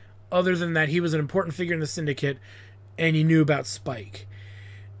him other than that he was an important figure in the Syndicate and he knew about Spike.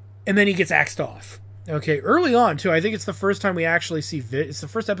 And then he gets axed off. Okay, early on too, I think it's the first time we actually see it's the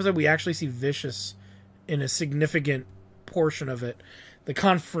first episode we actually see Vicious in a significant portion of it. The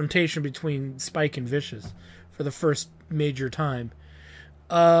confrontation between Spike and Vicious for the first major time.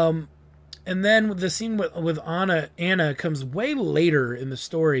 And then the scene with Anna comes way later in the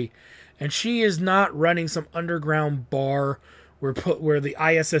story, and she is not running some underground bar where the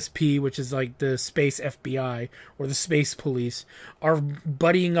ISSP, which is like the space FBI or the space police, are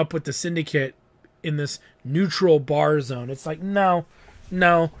buddying up with the Syndicate in this neutral bar zone. It's like, no.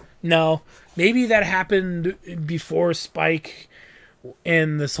 Maybe that happened before Spike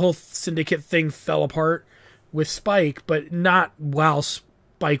and this whole Syndicate thing fell apart with Spike, but not while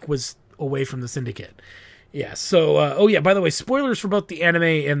Spike was away from the Syndicate. Yeah, so, by the way, spoilers for both the anime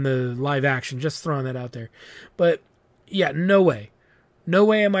and the live action, just throwing that out there. But, yeah, no way. No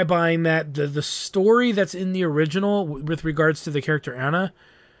way am I buying that. The story that's in the original with regards to the character Anna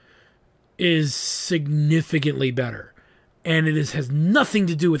is significantly better. And has nothing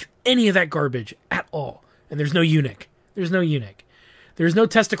to do with any of that garbage at all. And there's no eunuch. There's no eunuch. There's no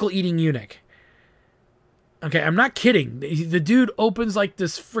testicle-eating eunuch. Okay, I'm not kidding. The dude opens like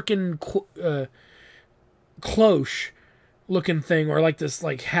this freaking cloche-looking thing, or like this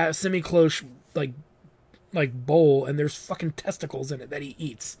like semi-cloche like bowl, and there's fucking testicles in it that he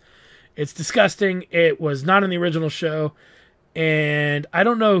eats. It's disgusting. It was not in the original show, and I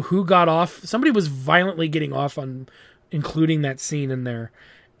don't know who got off. Somebody was violently getting off on including that scene in there,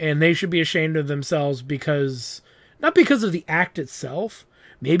 and they should be ashamed of themselves not because of the act itself.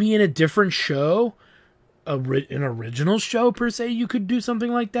 Maybe in a different show, an original show per se, you could do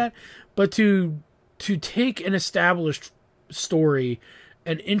something like that, but to take an established story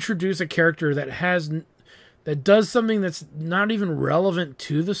and introduce a character that does something that's not even relevant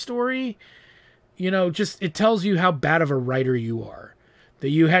to the story, just it tells you how bad of a writer you are. That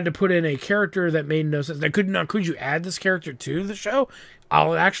you had to put in a character that made no sense. Could you add this character to the show?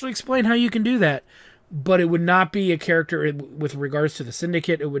 I'll actually explain how you can do that. But it would not be a character with regards to the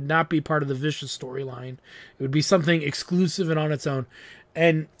Syndicate. It would not be part of the Vicious storyline. It would be something exclusive and on its own.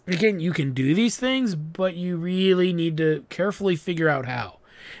 And again, you can do these things, but you really need to carefully figure out how.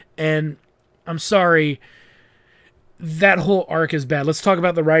 And I'm sorry, that whole arc is bad. Let's talk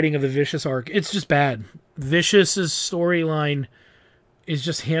about the writing of the Vicious arc. It's just bad. Vicious's storyline is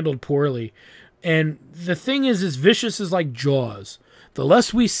just handled poorly. And the thing is Vicious is like Jaws. The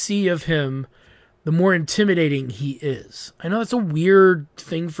less we see of him, the more intimidating he is. I know that's a weird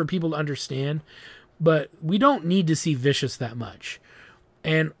thing for people to understand, but we don't need to see Vicious that much.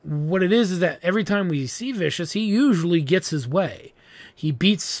 And what it is that every time we see Vicious, he usually gets his way. He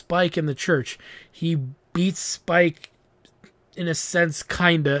beats Spike in the church. He beats Spike in a sense,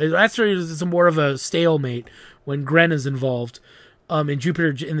 kinda. That's where it's more of a stalemate when Gren is involved in the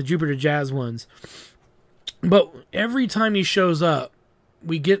Jupiter Jazz ones. But every time he shows up,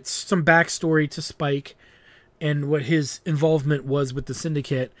 we get some backstory to Spike and what his involvement was with the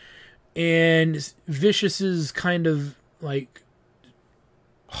Syndicate, and Vicious's kind of like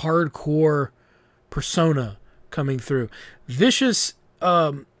hardcore persona coming through. Vicious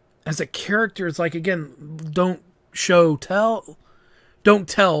as a character is like, again, don't tell,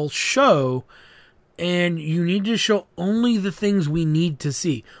 show, and you need to show only the things we need to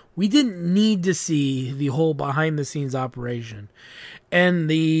see. We didn't need to see the whole behind the scenes operation. And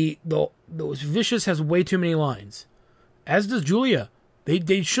those Vicious has way too many lines. As does Julia.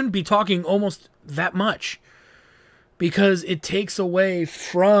 They shouldn't be talking almost that much, because it takes away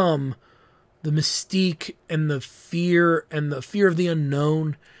from the mystique and the fear of the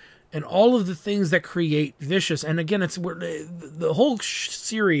unknown and all of the things that create Vicious. And again, it's where the whole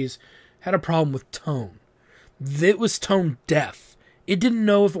series had a problem with tone. It was tone deaf. It didn't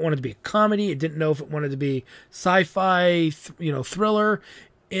know if it wanted to be a comedy. It didn't know if it wanted to be sci-fi, thriller.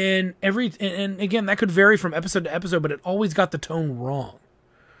 And again, that could vary from episode to episode, but it always got the tone wrong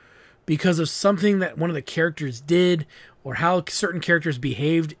because of something that one of the characters did, or how certain characters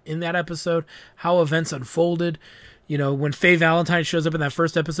behaved in that episode, how events unfolded. When Faye Valentine shows up in that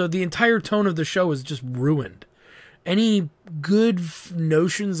first episode, the entire tone of the show is just ruined. Any good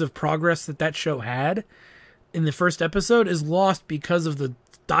notions of progress that show had in the first episode is lost because of the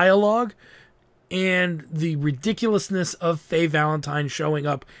dialogue and the ridiculousness of Faye Valentine showing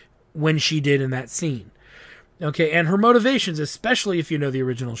up when she did in that scene. Okay, and her motivations, especially if you know the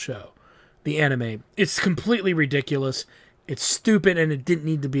original show, the anime, it's completely ridiculous. It's stupid, and it didn't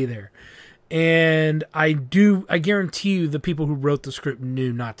need to be there. And I guarantee you the people who wrote the script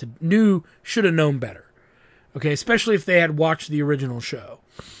should have known better. Okay, especially if they had watched the original show.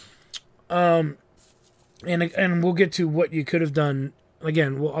 And we'll get to what you could have done.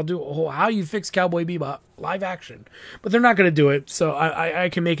 Again, I'll do a whole how you fix Cowboy Bebop live action, but they're not going to do it, so I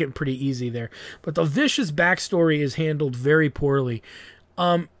can make it pretty easy there. But the Vicious backstory is handled very poorly,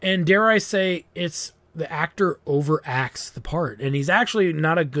 and dare I say, it's the actor overacts the part, and he's actually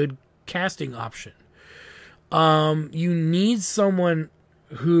not a good casting option. You need someone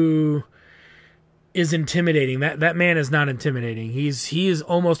who is intimidating. That man is not intimidating. He is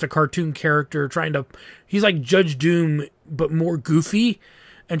almost a cartoon character he's like Judge Doom, but more goofy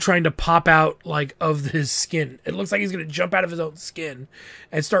and trying to pop out like of his skin. It looks like he's going to jump out of his own skin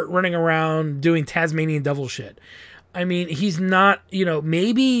and start running around doing Tasmanian devil shit. I mean, he's not,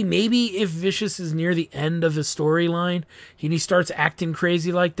 maybe if Vicious is near the end of his storyline and he starts acting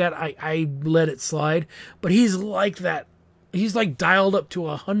crazy like that, I let it slide. But he's like that. He's like dialed up to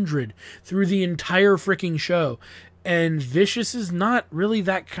 100 through the entire freaking show. And Vicious is not really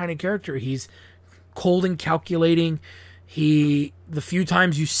that kind of character. He's cold and calculating. The few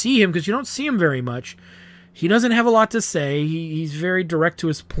times you see him, because you don't see him very much, he doesn't have a lot to say. He's very direct to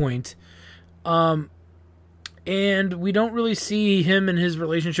his point. And we don't really see him and his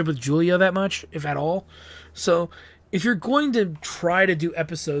relationship with Julia that much, if at all. So if you're going to try to do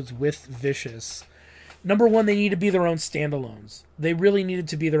episodes with Vicious, number one, they need to be their own standalones. They really needed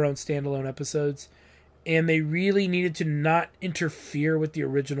to be their own standalone episodes. And they really needed to not interfere with the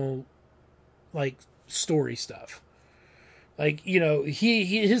original, like, story stuff. Like, you know,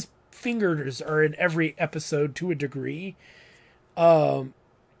 his fingers are in every episode to a degree. And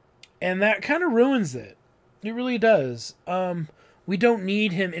that kind of ruins it. It really does. We don't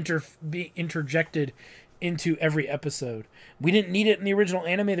need him be interjected into every episode. We didn't need it in the original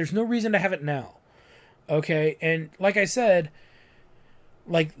anime. There's no reason to have it now. Okay? And like I said,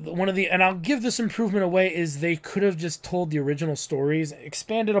 like and I'll give this improvement away, is they could have just told the original stories,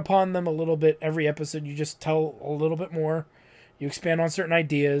 expanded upon them a little bit. Every episode you just tell a little bit more. You expand on certain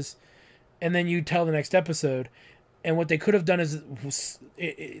ideas, and then you tell the next episode. And what they could have done is,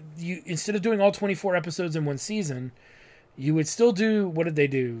 you instead of doing all 24 episodes in one season, you would still do, what did they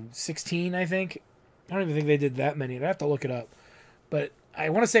do? 16, I think? I don't even think they did that many. I have to look it up. But I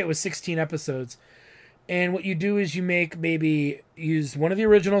want to say it was 16 episodes. And what you do is you use one of the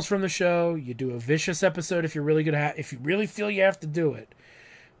originals from the show. You do a Vicious episode if you're really good at, if you really feel you have to do it.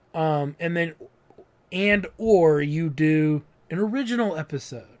 Or you do an original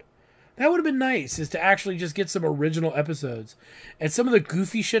episode. That would have been nice, is to actually just get some original episodes. And some of the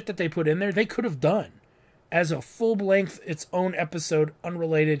goofy shit that they put in there, they could have done as a full-length, its own episode,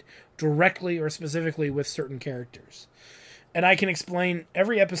 unrelated directly or specifically with certain characters. And I can explain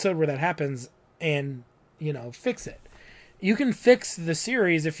every episode where that happens and, you know, fix it. You can fix the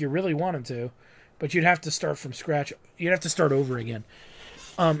series if you really wanted to, but you'd have to start from scratch. You'd have to start over again.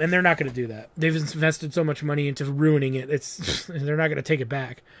 And they're not going to do that. They've invested so much money into ruining it. They're not going to take it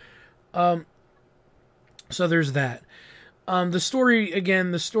back. So there's that. The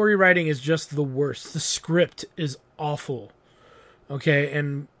story writing is just the worst. The script is awful. Okay,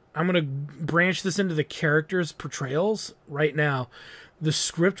 and I'm going to branch this into the characters' portrayals right now. The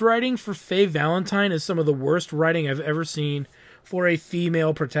script writing for Faye Valentine is some of the worst writing I've ever seen for a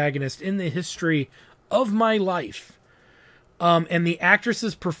female protagonist in the history of my life. And the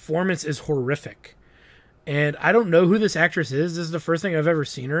actress's performance is horrific. And I don't know who this actress is. This is the first thing I've ever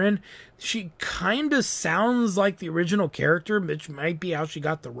seen her in. She kind of sounds like the original character, which might be how she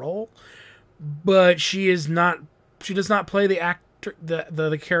got the role. But she does not play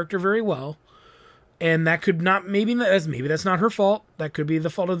the character very well. And that could not, maybe that's not her fault. That could be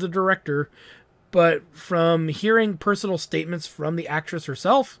the fault of the director. But from hearing personal statements from the actress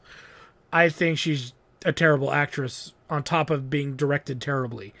herself, I think she's a terrible actress on top of being directed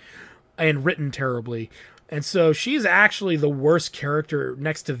terribly and written terribly. And so she's actually the worst character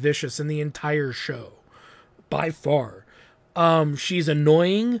next to Vicious in the entire show, by far. She's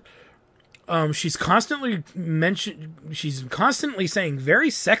annoying. She's constantly saying very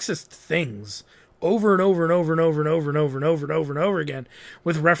sexist things over and over and over and over and over and over and over and over and over again,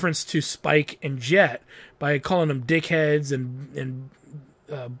 with reference to Spike and Jet, by calling them dickheads and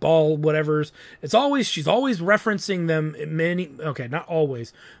ball whatevers. She's always referencing them. Not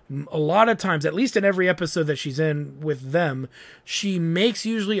always. A lot of times, at least in every episode that she's in with them, she makes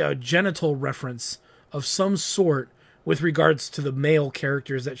usually a genital reference of some sort with regards to the male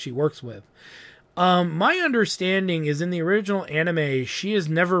characters that she works with. My understanding is in the original anime, she is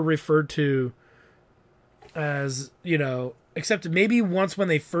never referred to as, except maybe once when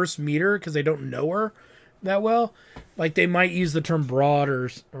they first meet her, because they don't know her that well. Like, they might use the term broad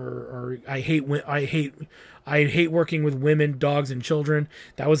or I hate working with women, dogs, and children.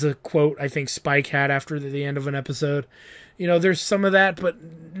 That was a quote I think Spike had after the end of an episode. There's some of that, but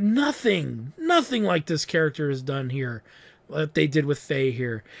nothing like this character is done here, what they did with Faye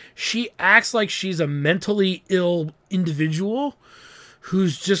here. She acts like she's a mentally ill individual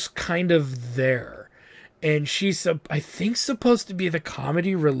who's just kind of there. And she's, I think, supposed to be the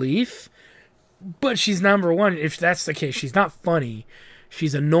comedy relief. But she's number one. If that's the case, she's not funny.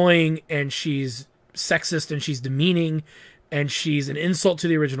 She's annoying, and she's sexist, and she's demeaning, and she's an insult to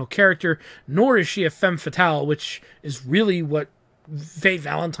the original character. Nor is she a femme fatale, which is really what Faye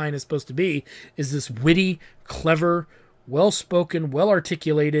Valentine is supposed to be, is this witty, clever, well-spoken,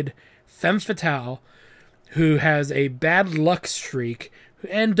 well-articulated femme fatale who has a bad luck streak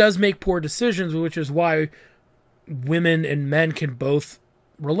and does make poor decisions, which is why women and men can both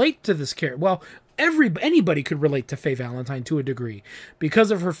relate to this character. Well, anybody could relate to Faye Valentine to a degree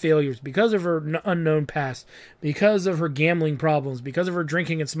because of her failures, because of her unknown past, because of her gambling problems, because of her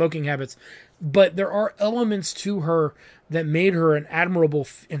drinking and smoking habits. But there are elements to her that made her an admirable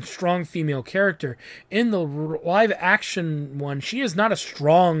and strong female character. In the live action one, she is not a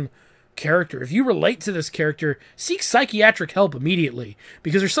strong character. If you relate to this character, seek psychiatric help immediately,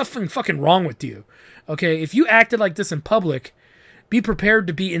 because there's something fucking wrong with you. Okay, if you acted like this in public, be prepared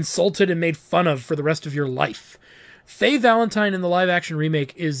to be insulted and made fun of for the rest of your life. Faye Valentine in the live-action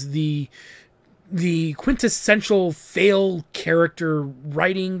remake is the quintessential fail character,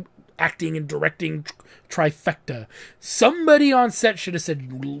 writing, acting, and directing trifecta. Somebody on set should have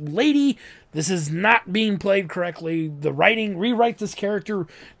said, lady, this is not being played correctly. The writing, rewrite this character,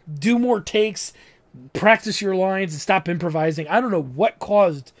 do more takes, practice your lines, and stop improvising. I don't know what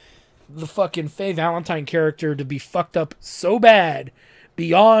caused the fucking Faye Valentine character to be fucked up so bad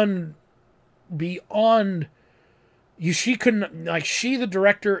beyond you. She couldn't, like, she, the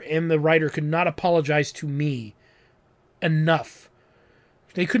director and the writer, could not apologize to me enough.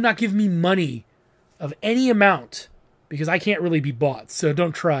 They could not give me money of any amount because I can't really be bought, so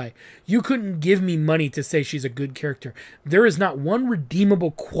don't try. You couldn't give me money to say she's a good character. There is not one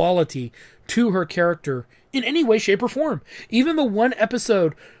redeemable quality to her character in any way, shape, or form. Even the one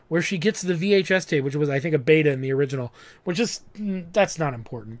episode where she gets the VHS tape, which was, I think, a beta in the original, which is, that's not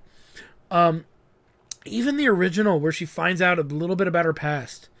important. Even the original, where she finds out a little bit about her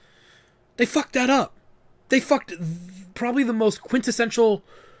past, they fucked that up. They fucked probably the most quintessential,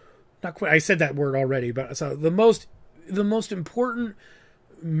 I said that word already, but so the most important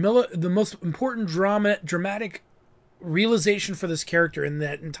dramatic realization for this character in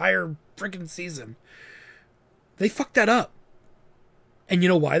that entire freaking season. They fucked that up. And you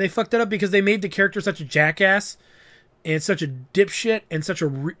know why they fucked that up? Because they made the character such a jackass and such a dipshit and such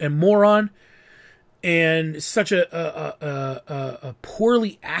a moron and such a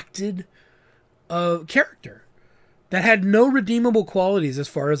poorly acted character that had no redeemable qualities as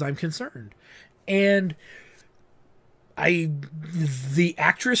far as I'm concerned. And the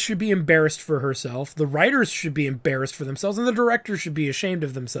actress should be embarrassed for herself, the writers should be embarrassed for themselves, and the director should be ashamed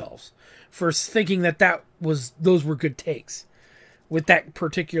of themselves for thinking that those were good takes with that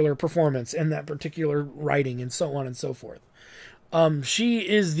particular performance and that particular writing and so on and so forth. She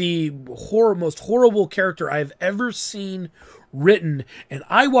is the most horrible character I've ever seen written, and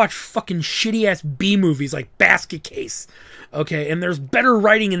I watch fucking shitty ass B movies like Basket Case, okay, and there's better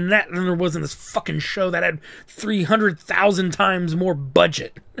writing in that than there was in this fucking show that had 300,000 times more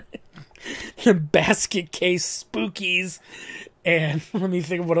budget. Basket Case, Spookies, and let me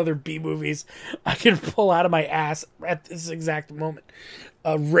think of what other B movies I can pull out of my ass at this exact moment.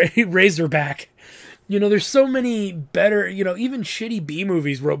 Razorback. You know, there's so many better, even shitty B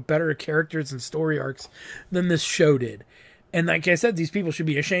movies wrote better characters and story arcs than this show did. And like I said, these people should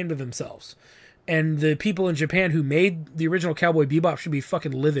be ashamed of themselves. And the people in Japan who made the original Cowboy Bebop should be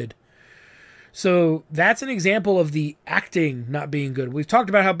fucking livid. So that's an example of the acting not being good. We've talked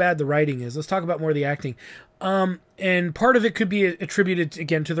about how bad the writing is. Let's talk about more of the acting. And part of it could be attributed,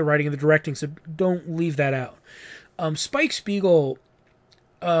 again, to the writing and the directing, so don't leave that out. Spike Spiegel,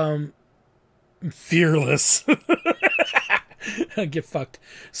 fearless. Get fucked.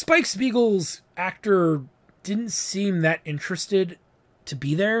 Spike Spiegel's actor didn't seem that interested to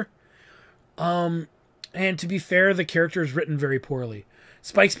be there. And to be fair, the character is written very poorly.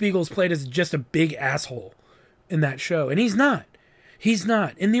 Spike Spiegel's played as just a big asshole in that show, and he's not. He's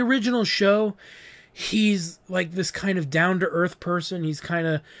not. In the original show, he's like this kind of down-to-earth person. He's kind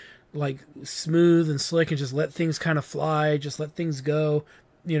of like smooth and slick and just let things kind of fly, just let things go.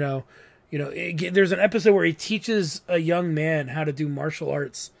 There's an episode where he teaches a young man how to do martial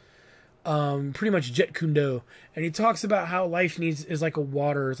arts, pretty much Jeet Kune Do, and he talks about how life is like a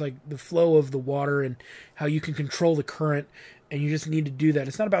water. It's like the flow of the water and how you can control the current, and you just need to do that.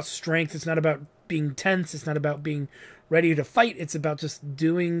 It's not about strength. It's not about being tense. It's not about being ready to fight. It's about just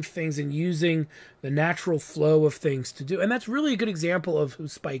doing things and using the natural flow of things to do. And that's really a good example of who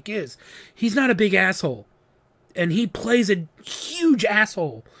Spike is. He's not a big asshole, and he plays a huge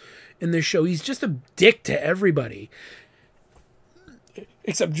asshole in this show. He's just a dick to everybody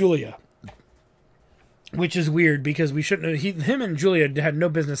except Julia, which is weird because we shouldn't have, him and Julia had no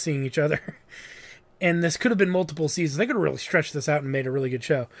business seeing each other. And this could have been multiple seasons. They could have really stretched this out and made a really good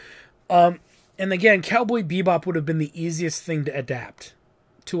show. And again, Cowboy Bebop would have been the easiest thing to adapt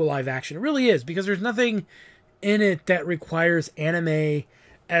to a live action. It really is, because there's nothing in it that requires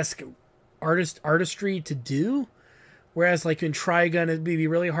anime-esque artistry to do. Whereas like in Trigun, it'd be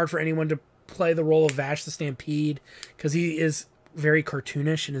really hard for anyone to play the role of Vash the Stampede, because he is very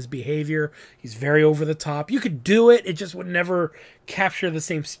cartoonish in his behavior. He's very over the top. You could do it. It just would never capture the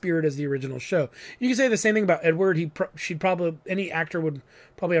same spirit as the original show. You can say the same thing about Edward. Any actor would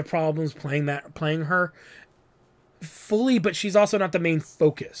probably have problems playing her fully, but she's also not the main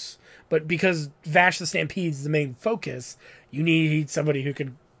focus. But because Vash the Stampede is the main focus, you need somebody who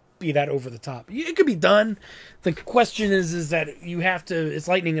could be that over the top. It could be done. The question is that you have to, it's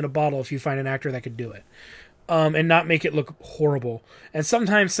lightning in a bottle if you find an actor that could do it. And not make it look horrible. And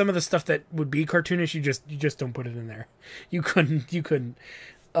sometimes some of the stuff that would be cartoonish, you just don't put it in there. You couldn't.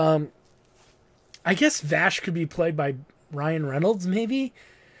 I guess Vash could be played by Ryan Reynolds, maybe,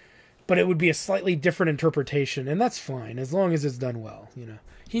 but it would be a slightly different interpretation, and that's fine as long as it's done well. You know,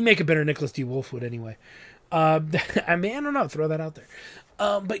 he'd make a better Nicholas D. Wolf would anyway. I don't know. Throw that out there.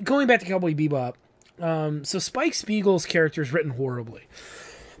 But going back to Cowboy Bebop, so Spike Spiegel's character is written horribly.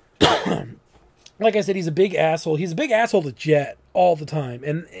 Like I said, he's a big asshole. He's a big asshole to Jet all the time.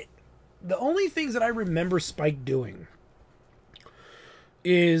 And the only things that I remember Spike doing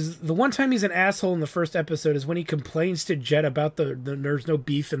is the one time he's an asshole in the first episode is when he complains to Jet about the there's no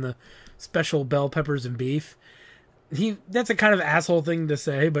beef in the special bell peppers and beef. That's a kind of asshole thing to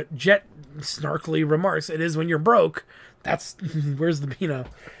say, but Jet snarkily remarks, "It is when you're broke. That's where's the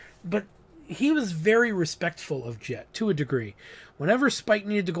But he was very respectful of Jet to a degree. Whenever Spike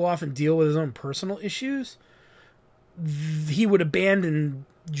needed to go off and deal with his own personal issues, he would abandon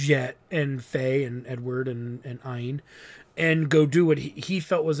Jet and Faye and Edward and Ein and go do what he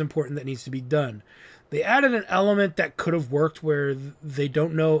felt was important that needs to be done. They added an element that could have worked where they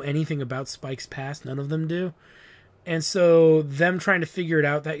don't know anything about Spike's past. None of them do. And so them trying to figure it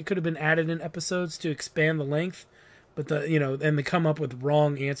out, that could have been added in episodes to expand the length. But and they come up with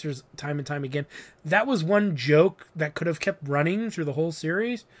wrong answers time and time again. That was one joke that could have kept running through the whole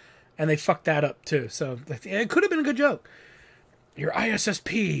series, and they fucked that up too. So it could have been a good joke. You're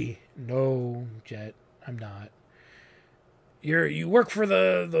ISSP. No, Jet, I'm not. You work for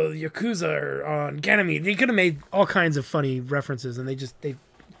the Yakuza on Ganymede. They could have made all kinds of funny references, and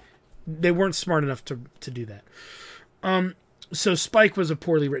they weren't smart enough to do that. So Spike was a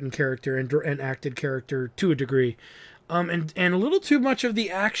poorly written character and acted character to a degree. And a little too much of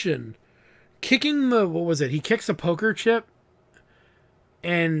the action. Kicking he kicks a poker chip,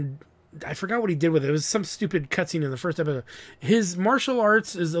 and I forgot what he did with it. It was some stupid cutscene in the first episode. His martial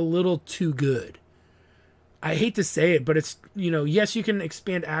arts is a little too good. I hate to say it, but it's, yes, you can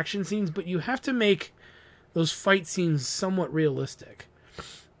expand action scenes, but you have to make those fight scenes somewhat realistic.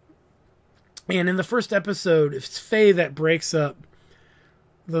 And in the first episode, it's Faye that breaks up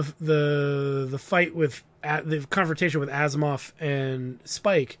the fight with the confrontation with Asimov and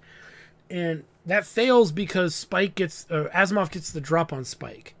Spike, and that fails because Asimov gets the drop on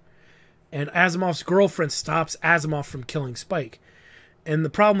Spike, and Asimov's girlfriend stops Asimov from killing Spike. And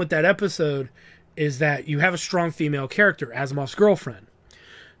the problem with that episode is that you have a strong female character, Asimov's girlfriend,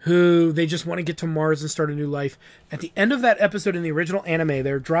 who they just want to get to Mars and start a new life. At the end of that episode in the original anime,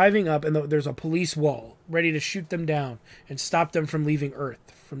 they're driving up and there's a police wall ready to shoot them down and stop them from leaving Earth,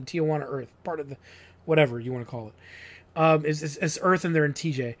 from Tijuana Earth, part of the, whatever you want to call it. It's Earth, and they're in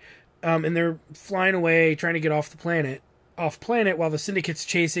TJ. And they're flying away, trying to get off planet while the Syndicate's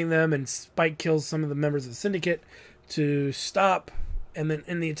chasing them, and Spike kills some of the members of the Syndicate to stop, and then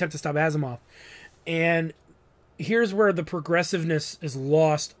in the attempt to stop Asimov. And here's where the progressiveness is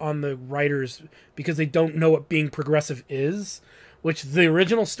lost on the writers, because they don't know what being progressive is, which the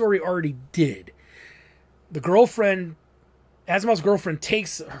original story already did. Asimov's girlfriend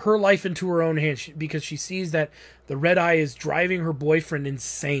takes her life into her own hands because she sees that the Red Eye is driving her boyfriend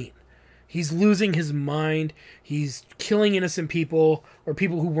insane. He's losing his mind. He's killing innocent people, or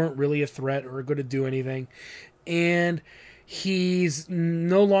people who weren't really a threat or going to do anything. And he's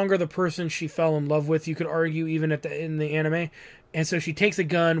no longer the person she fell in love with, you could argue, even in the anime. And so she takes a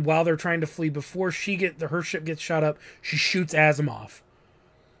gun while they're trying to flee. Before her ship gets shot up, she shoots Asimov.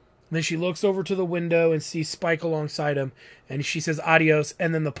 And then she looks over to the window and sees Spike alongside him, and she says adios,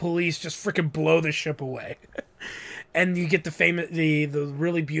 and then the police just freaking blow the ship away. And you get the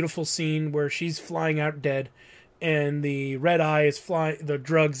really beautiful scene where she's flying out dead, and the Red Eye is flying, the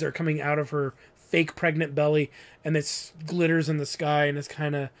drugs are coming out of her fake pregnant belly, and it glitters in the sky, and it's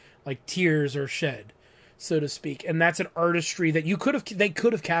kind of like tears are shed, so to speak. And that's an artistry that they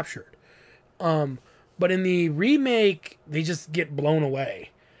could have captured. But in the remake, they just get blown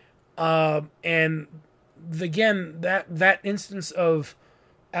away. And again, that instance of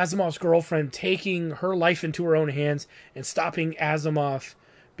Asimov's girlfriend taking her life into her own hands and stopping Asimov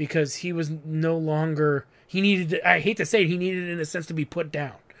because he was no longer, I hate to say it, he needed in a sense to be put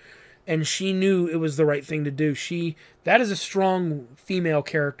down. and she knew it was the right thing to do. That is a strong female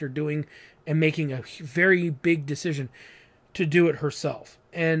character doing and making a very big decision to do it herself.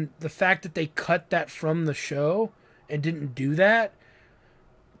 And the fact that they cut that from the show and didn't do that,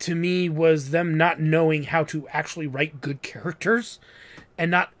 to me, was them not knowing how to actually write good characters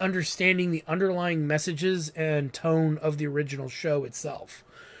and not understanding the underlying messages and tone of the original show itself.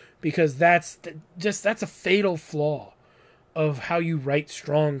 Because that's a fatal flaw of how you write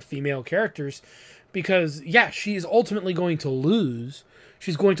strong female characters. Because, yeah, she is ultimately going to lose.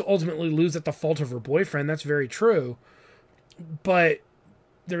 She's going to ultimately lose at the fault of her boyfriend. That's very true. But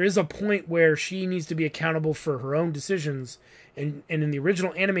there is a point where she needs to be accountable for her own decisions. And in the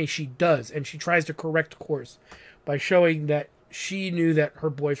original anime, she does. And she tries to correct course by showing that she knew that her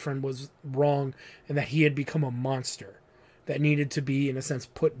boyfriend was wrong and that he had become a monster that needed to be, in a sense,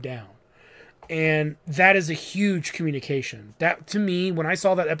 put down. And that is a huge communication. That, to me, when I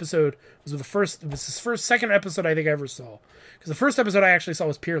saw that episode, it was the second episode I think I ever saw. Because the first episode I actually saw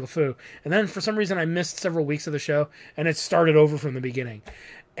was Pierre LeFou. And then for some reason I missed several weeks of the show, and it started over from the beginning.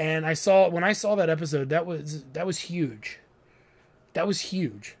 And when I saw that episode, that was huge. That was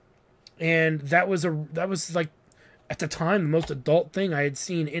huge. And that was like, at the time, the most adult thing I had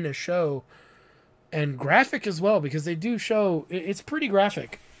seen in a show. And graphic as well, because they do show, it's pretty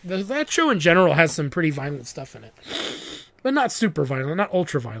graphic. That show in general has some pretty violent stuff in it. But not super violent, not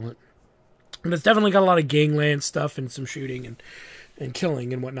ultra violent. But it's definitely got a lot of gangland stuff and some shooting and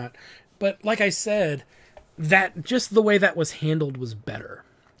killing and whatnot. But like I said, that just the way that was handled was better.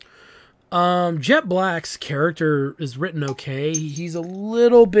 Jet Black's character is written okay. He's a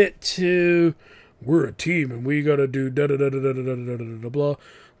little bit too, we're a team and we gotta do da da da da da da da da blah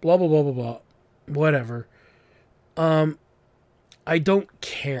blah blah blah blah blah. Whatever. I don't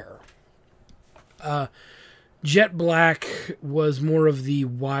care. Jet Black was more of the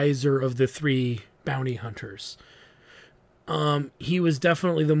wiser of the three bounty hunters. He was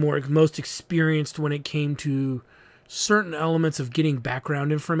definitely the most experienced when it came to certain elements of getting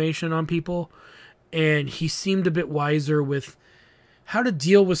background information on people. And he seemed a bit wiser with how to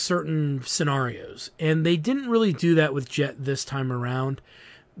deal with certain scenarios. And they didn't really do that with Jet this time around.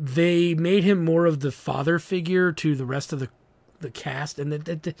 They made him more of the father figure to the rest of the cast,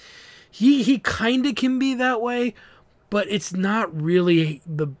 and he kind of can be that way, but it's not really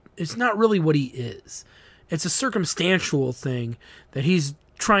what he is. It's a circumstantial thing that he's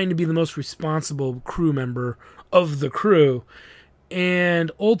trying to be the most responsible crew member of the crew,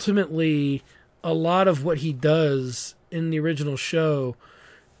 and ultimately a lot of what he does in the original show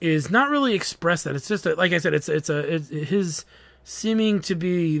is not really expressed. That it's just like I said, it's his seeming to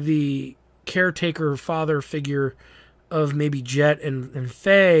be the caretaker father figure of maybe Jet and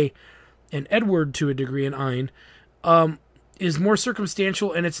Faye and Edward to a degree in Ein, is more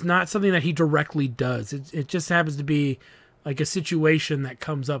circumstantial, and it's not something that he directly does. It just happens to be like a situation that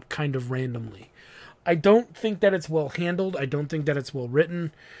comes up kind of randomly. I don't think that it's well handled. I don't think that it's well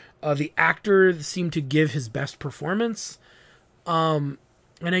written. The actor seemed to give his best performance. And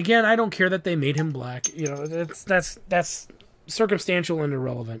again, I don't care that they made him black. You know, that's circumstantial and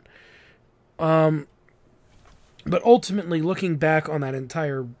irrelevant. But ultimately, looking back on that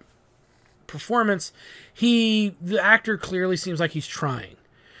entire performance, the actor clearly seems like he's trying.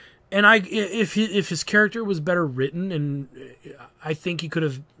 And if his character was better written, and I think he could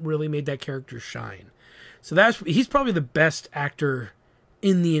have really made that character shine. So he's probably the best actor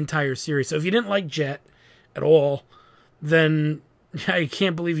in the entire series. So if you didn't like Jet at all, then I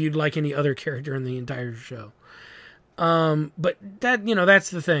can't believe you'd like any other character in the entire show. But that's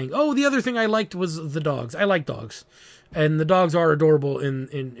the thing. Oh, the other thing I liked was the dogs. I like dogs. And the dogs are adorable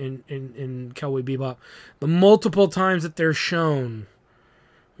in Cowboy Bebop. The multiple times that they're shown,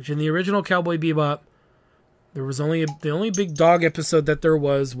 which in the original Cowboy Bebop, there was the only big dog episode that there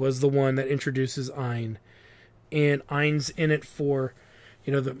was the one that introduces Ein. And Ein's in it for,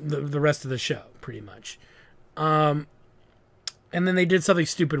 the rest of the show, pretty much. And then they did something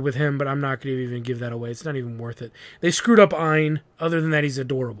stupid with him, but I'm not going to even give that away. It's not even worth it. They screwed up Ein. Other than that, he's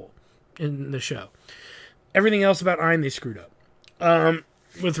adorable in the show. Everything else about Ein, they screwed up.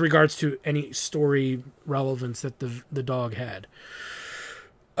 With regards to any story relevance that the dog had.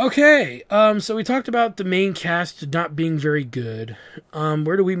 Okay, so we talked about the main cast not being very good.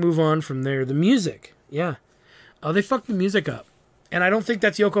 Where do we move on from there? The music. Yeah. They fucked the music up. And I don't think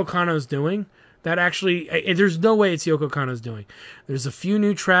that's Yoko Kanno's doing. That actually, there's no way it's Yoko Kanno's doing. There's a few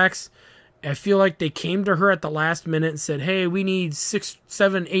new tracks. I feel like they came to her at the last minute and said, hey, we need 6,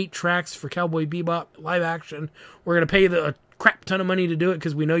 7, 8 tracks for Cowboy Bebop Live Action. We're going to pay a crap ton of money to do it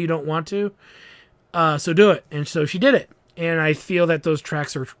because we know you don't want to. So do it. And so she did it. And I feel that those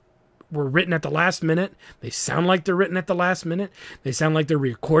tracks are were written at the last minute. They sound like they're written at the last minute. They sound like they're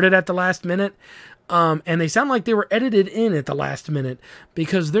recorded at the last minute. And they sound like they were edited in at the last minute,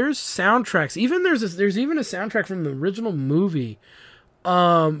 because there's soundtracks. Even there's even a soundtrack from the original movie,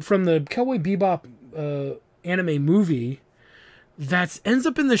 from the Cowboy Bebop anime movie, that ends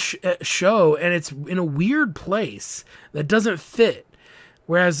up in the show, and it's in a weird place that doesn't fit.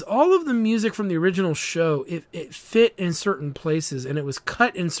 Whereas all of the music from the original show, it fit in certain places, and it was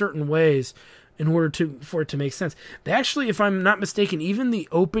cut in certain ways in order for it to make sense. They actually, if I'm not mistaken, even the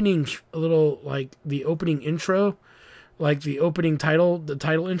opening the opening intro, like the opening title, the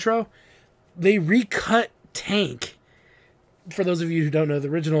title intro, they recut Tank. For those of you who don't know, the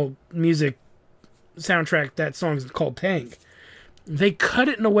original music soundtrack, that song is called Tank. They cut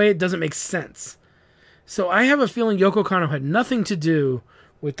it in a way it doesn't make sense. So I have a feeling Yoko Kanno had nothing to do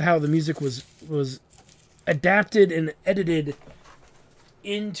with how the music was adapted and edited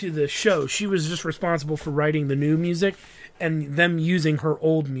into the show. She was just responsible for writing the new music and them using her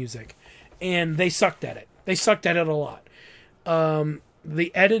old music. And they sucked at it. They sucked at it a lot.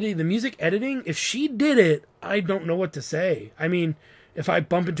 The music editing, if she did it, I don't know what to say. I mean, if I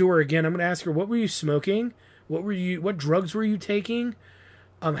bump into her again, I'm going to ask her, what were you smoking? What drugs were you taking?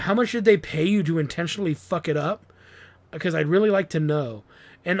 How much did they pay you to intentionally fuck it up? Because I'd really like to know.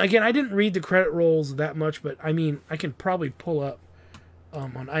 And again, I didn't read the credit rolls that much, but I mean, I can probably pull up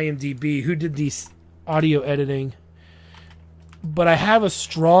on IMDb who did these audio editing. But I have a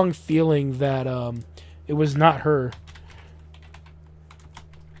strong feeling that it was not her.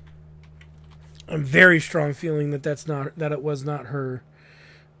 A very strong feeling that it was not her.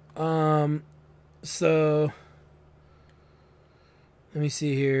 So let me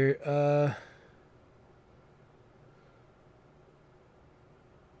see here.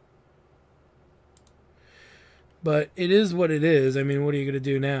 But it is what it is. I mean, what are you going to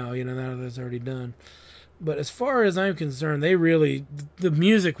do now? You know, now that it's already done. But as far as I'm concerned, the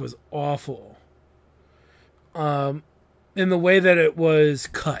music was awful. In the way that it was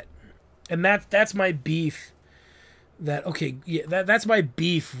cut. And that's my beef. That's my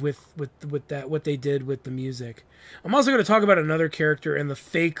beef with that, what they did with the music. I'm also going to talk about another character and the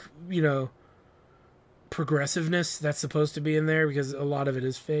fake, progressiveness that's supposed to be in there, because a lot of it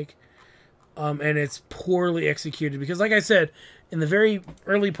is fake. And it's poorly executed, because like I said, in the very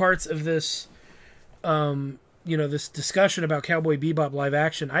early parts of this, this discussion about Cowboy Bebop live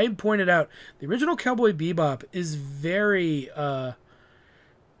action, I pointed out the original Cowboy Bebop is very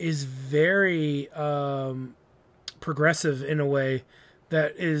progressive in a way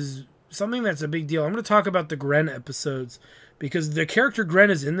that is something that's a big deal. I'm going to talk about the Gren episodes, because the character Gren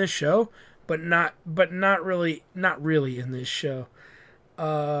is in this show, but not really in this show.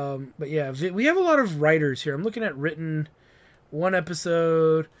 But yeah, we have a lot of writers here. I'm looking at written one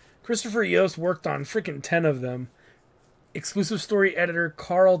episode. Christopher Yost worked on freaking 10 of them. Exclusive story editor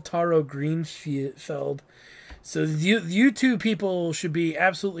Carl Taro Greenfeld. So you two people should be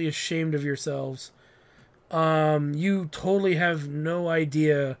absolutely ashamed of yourselves. You totally have no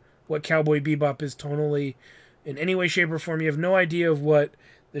idea what Cowboy Bebop is tonally in any way, shape, or form. You have no idea of what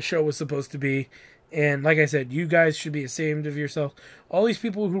the show was supposed to be. And like I said, you guys should be ashamed of yourself. All these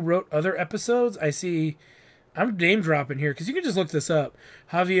people who wrote other episodes, I'm name dropping here, because you can just look this up.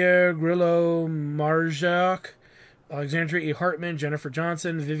 Javier Grillo Marjak, Alexandria E. Hartman, Jennifer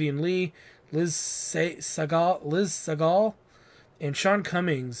Johnson, Vivian Lee, Liz Sagal, and Sean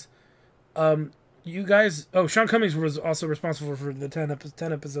Cummings. Sean Cummings was also responsible for the 10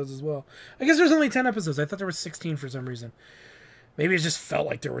 episodes as well. I guess there's only 10 episodes. I thought there was 16 for some reason. Maybe it just felt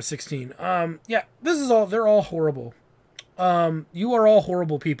like there were 16. Yeah, they're all horrible. You are all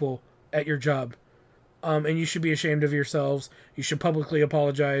horrible people at your job. And you should be ashamed of yourselves. You should publicly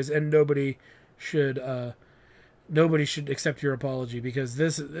apologize, and nobody should accept your apology, because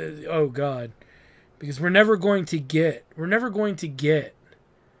oh God. Because we're never going to get a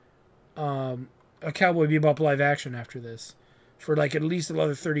Cowboy Bebop live action after this for like at least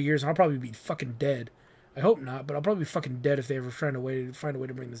another 30 years. I'll probably be fucking dead. I hope not, but I'll probably be fucking dead if they ever find a way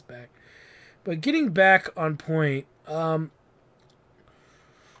to bring this back. But getting back on point, like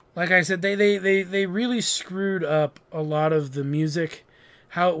I said, they really screwed up a lot of the music,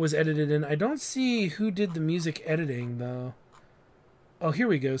 how it was edited in. I don't see who did the music editing, though. Oh, here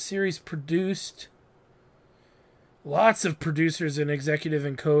we go. Series produced. Lots of producers and executive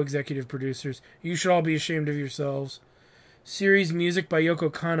and co-executive producers. You should all be ashamed of yourselves. Series music by Yoko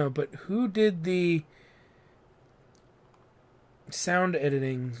Kanno, but who did the sound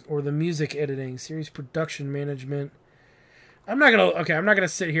editing or the music editing? Series production management. I'm not gonna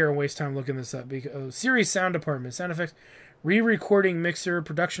sit here and waste time looking this up, because series sound department, sound effects, re-recording mixer,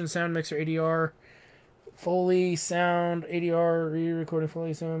 production sound mixer, ADR, Foley sound, ADR, re-recording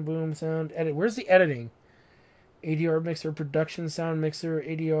Foley sound, boom sound, edit. Where's the editing? ADR mixer, production sound mixer,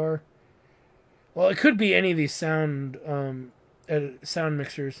 ADR. Well, it could be any of these sound sound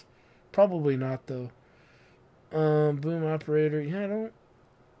mixers. Probably not though. Boom operator. Yeah, I don't.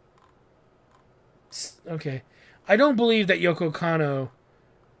 Okay, I don't believe that Yoko Kanno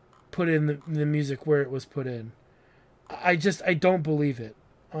put in the music where it was put in. I don't believe it.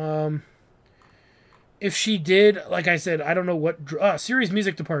 If she did, like I said, I don't know what series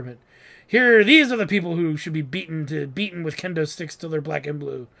music department. These are the people who should be beaten with kendo sticks till they're black and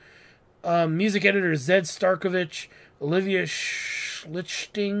blue. Music editor Zed Starkovich, Olivia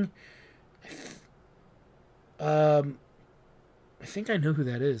Schlichting. I think I know who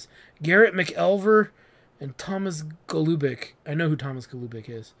that is. Garrett McElver and Thomas Golubik. I know who Thomas Golubik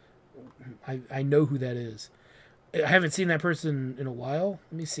is. I know who that is. I haven't seen that person in a while.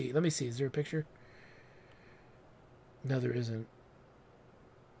 Let me see. Is there a picture? No, there isn't.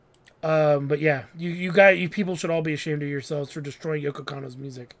 But yeah, you people should all be ashamed of yourselves for destroying Yoko Kanno's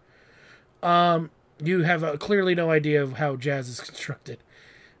music. You have clearly no idea of how jazz is constructed.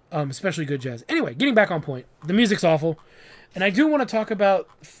 Especially good jazz. Anyway, getting back on point. The music's awful. And I do want to talk about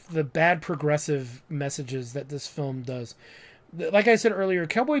the bad progressive messages that this film does. Like I said earlier,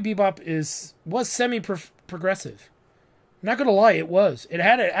 Cowboy Bebop was semi-progressive. I'm not going to lie, it was.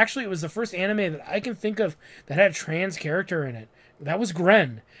 Actually, it was the first anime that I can think of that had a trans character in it. That was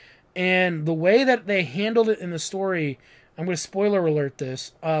Gren. And the way that they handled it in the story, I'm going to spoiler alert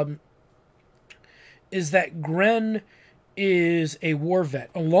this, is that Gren is a war vet.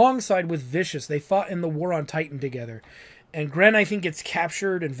 Alongside with Vicious, they fought in the war on Titan together. And Gren, I think, gets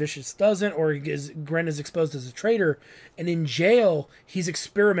captured and Vicious doesn't, or Gren is exposed as a traitor. And in jail, he's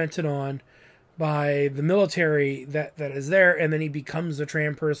experimented on by the military that is there, and then he becomes a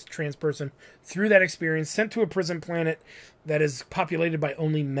trans person through that experience, sent to a prison planet that is populated by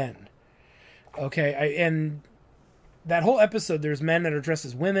only men. Okay, and that whole episode, there's men that are dressed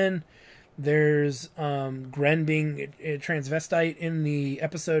as women. There's Gren being a transvestite in the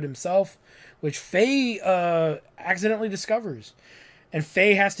episode himself, which Faye accidentally discovers. And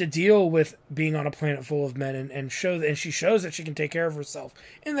Faye has to deal with being on a planet full of men and she shows that she can take care of herself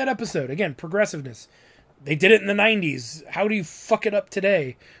in that episode. Again, progressiveness. They did it in the 90s. How do you fuck it up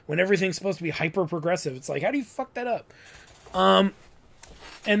today when everything's supposed to be hyper progressive? It's like, how do you fuck that up? And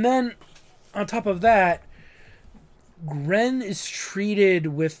then on top of that, Gren is treated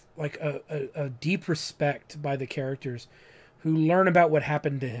with like a deep respect by the characters who learn about what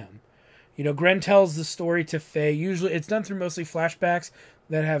happened to him. You know, Gren tells the story to Faye. Usually it's done through mostly flashbacks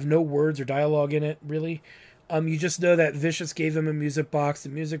that have no words or dialogue in it, really. You just know that Vicious gave him a music box. The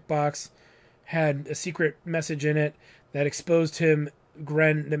music box had a secret message in it that exposed him,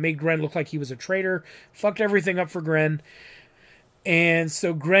 that made Gren look like he was a traitor, fucked everything up for Gren. And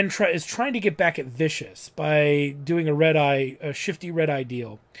so Gren is trying to get back at Vicious by doing a shifty red eye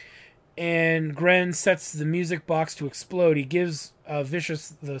deal. And Gren sets the music box to explode. He gives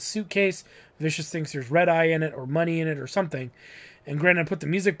Vicious the suitcase. Vicious thinks there's red eye in it or money in it or something. And Gren had put the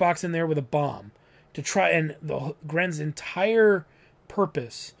music box in there with a bomb to try. And Gren's entire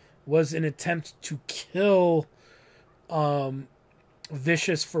purpose was an attempt to kill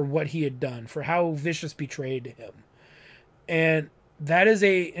Vicious for what he had done, for how Vicious betrayed him. And that is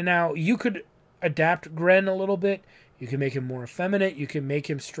now you could adapt Gren a little bit. You can make him more effeminate. You can make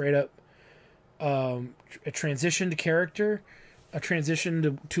him straight up a transitioned character, a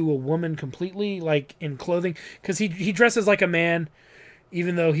transition to a woman completely, like in clothing, because he dresses like a man,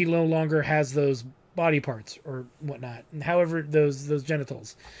 even though he no longer has those body parts or whatnot, and however those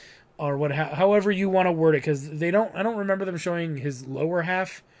genitals, or however you want to word it, because I don't remember them showing his lower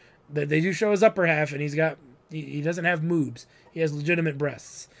half. They do show his upper half, and he doesn't have moobs. He has legitimate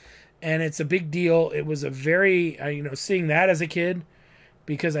breasts. And it's a big deal. It was a very, seeing that as a kid,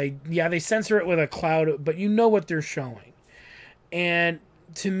 because they censor it with a cloud, but you know what they're showing. And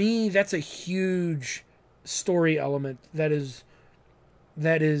to me, that's a huge story element that is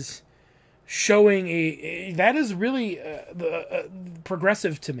showing that is really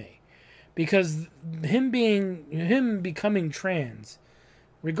progressive to me, because him becoming trans,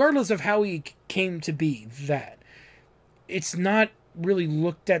 regardless of how he came to be that, it's not really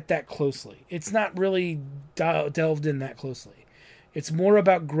looked at that closely. It's not really delved in that closely. It's more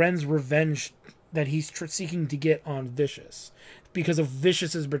about Gren's revenge that he's seeking to get on Vicious because of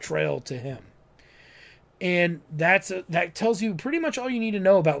Vicious's betrayal to him. And that tells you pretty much all you need to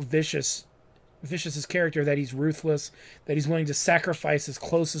know about Vicious Vicious's character, that he's ruthless, that he's willing to sacrifice his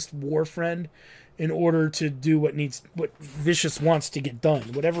closest war friend in order to do what Vicious wants to get done,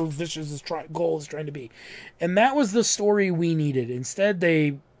 whatever Vicious's goal is trying to be. And that was the story we needed. Instead,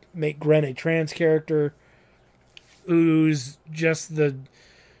 they make Gren a trans character who's just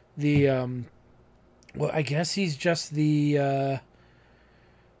well, I guess he's just in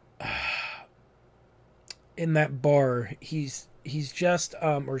that bar, he's just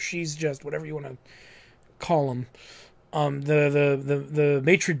or she's just, whatever you want to call him, the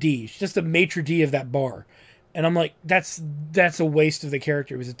maitre d'. She's just the maitre d' of that bar. And I'm like, that's a waste of the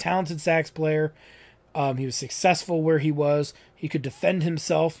character. He was a talented sax player. He was successful where he was. He could defend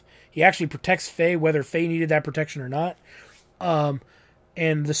himself. He actually protects Faye, whether Faye needed that protection or not.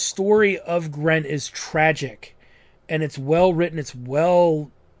 And the story of Gren is tragic, and it's well written. It's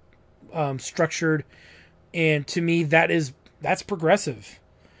well structured, and to me, that's progressive.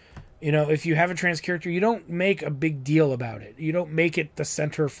 You know, if you have a trans character, you don't make a big deal about it. You don't make it the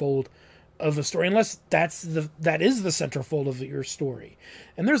centerfold of the story, unless that is the centerfold of your story.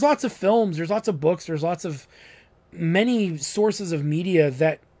 And there's lots of films, there's lots of books, there's many sources of media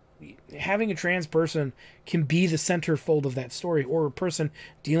that having a trans person can be the centerfold of that story, or a person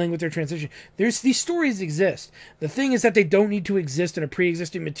dealing with their transition. These stories exist. The thing is that they don't need to exist in a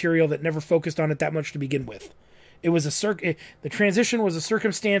pre-existing material that never focused on it that much to begin with. It was the transition was a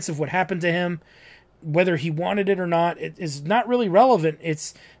circumstance of what happened to him. Whether he wanted it or not, it is not really relevant.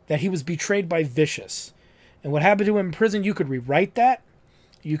 It's that he was betrayed by Vicious. And what happened to him in prison, you could rewrite that.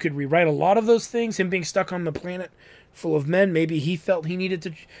 You could rewrite a lot of those things. Him being stuck on the planet full of men, maybe he felt he needed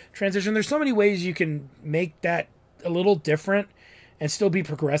to transition. There's so many ways you can make that a little different and still be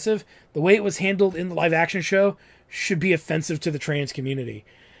progressive. The way it was handled in the live action show should be offensive to the trans community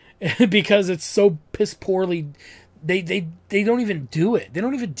because it's so piss poorly. They don't even do it. They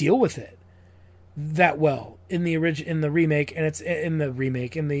don't even deal with it that well in the remake, and it's in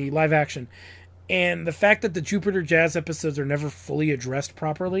the live action. And the fact that the Jupiter Jazz episodes are never fully addressed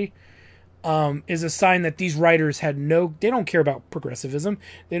properly is a sign that these writers they don't care about progressivism.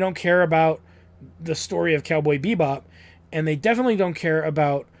 They don't care about the story of Cowboy Bebop, and they definitely don't care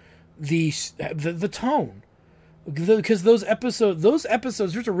about the tone. Because those episodes,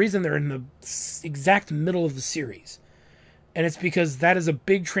 there's a reason they're in the exact middle of the series. And it's because that is a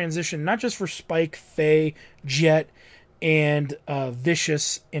big transition, not just for Spike, Faye, Jet, and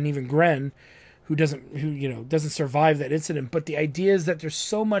Vicious, and even Gren, who doesn't survive that incident. But the idea is that there's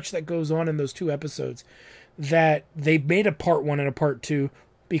so much that goes on in those two episodes that they made a part 1 and a part 2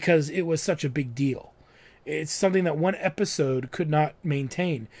 because it was such a big deal. It's something that one episode could not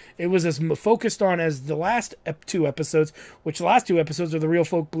maintain. It was as focused on as the last 2 episodes, which the last 2 episodes are the Real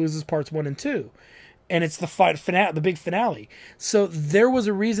Folk Blues' parts 1 and 2. And it's the big finale. So there was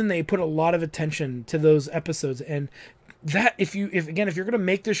a reason they put a lot of attention to those episodes. And that, if you're going to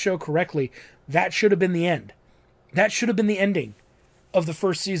make this show correctly, that should have been the end. That should have been the ending of the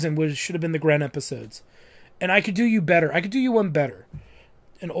first season, which should have been the Gren episodes. And I could do you better. I could do you one better.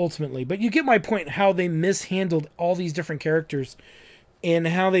 And ultimately, but you get my point, how they mishandled all these different characters and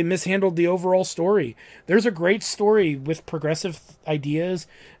how they mishandled the overall story. There's a great story with progressive ideas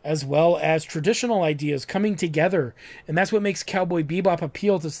as well as traditional ideas coming together. And that's what makes Cowboy Bebop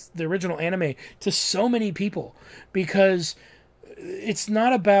appeal to the original anime to so many people, because it's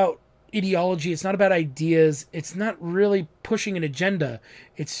not about ideology. It's not about ideas. It's not really pushing an agenda.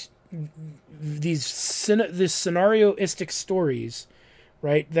 It's these scenarioistic stories,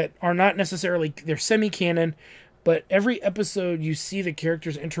 right, that are not necessarily, they're semi-canon, but every episode you see the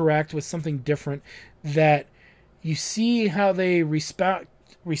characters interact with something different, that you see how they respond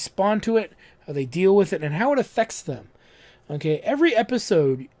to it, how they deal with it, and how it affects them. Okay, every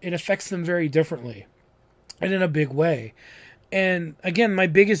episode, it affects them very differently and in a big way. And again, my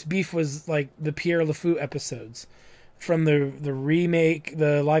biggest beef was like the Pierre LeFou episodes from the remake,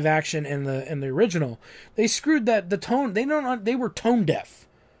 the live action, and the original. They screwed the tone. They were tone deaf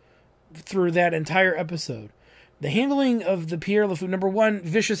through that entire episode. The handling of the Pierre LeFou, number one,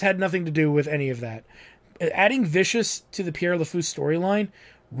 Vicious had nothing to do with any of that. Adding Vicious to the Pierre LeFou storyline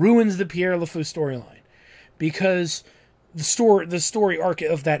ruins the Pierre LeFou storyline, because the story arc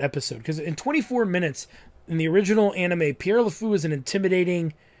of that episode. Because in 24 minutes in the original anime, Pierre LeFou is an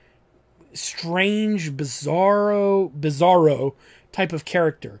intimidating, strange, bizarro type of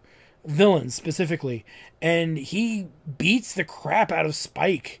character, villain specifically, and he beats the crap out of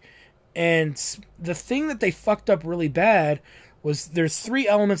Spike. And the thing that they fucked up really bad was there's 3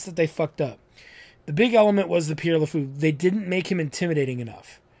 elements that they fucked up. The big element was the Pierre LeFou. They didn't make him intimidating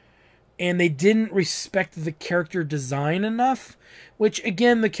enough. and they didn't respect the character design enough, which,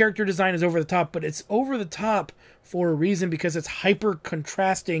 again, the character design is over the top, but it's over the top for a reason, because it's hyper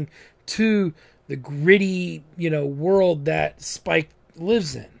contrasting to the gritty, world that Spike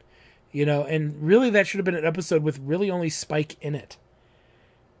lives in, and really that should have been an episode with really only Spike in it.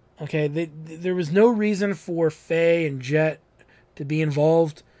 Okay, there was no reason for Faye and Jet to be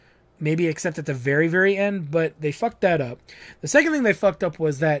involved, maybe except at the very, very end, but they fucked that up. The second thing they fucked up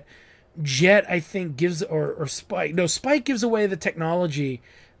was that Jet, I think, Spike gives away the technology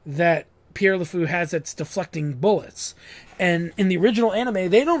that Pierre LeFou has that's deflecting bullets. And in the original anime,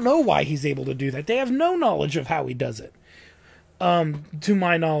 they don't know why he's able to do that. They have no knowledge of how he does it. To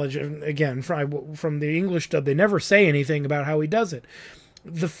my knowledge, again, from the English dub, they never say anything about how he does it.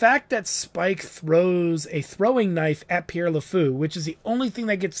 The fact that Spike throws a throwing knife at Pierre LeFou, which is the only thing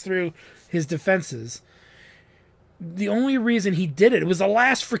that gets through his defenses, the only reason he did it was the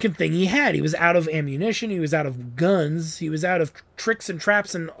last freaking thing he had. He was out of ammunition, he was out of guns, he was out of tricks and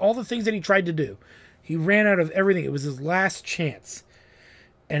traps and all the things that he tried to do. He ran out of everything. It was his last chance,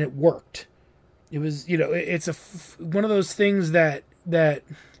 and it worked. It was, it's one of those things that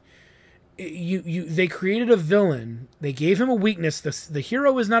they created a villain. They gave him a weakness. The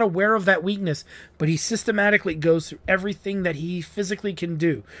hero is not aware of that weakness, but he systematically goes through everything that he physically can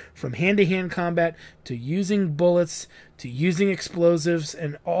do, from hand-to-hand combat to using bullets to using explosives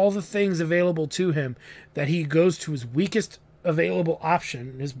and all the things available to him, that he goes to his weakest available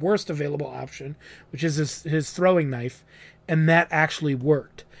option, his worst available option, which is his throwing knife, and that actually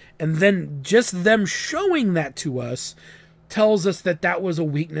worked. And then just them showing that to us tells us that that was a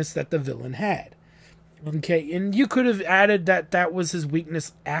weakness that the villain had. Okay, and you could have added that was his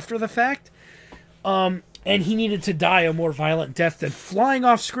weakness after the fact, and he needed to die a more violent death than flying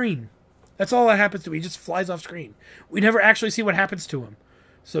off screen. That's all that happens to him. He just flies off screen. We never actually see what happens to him.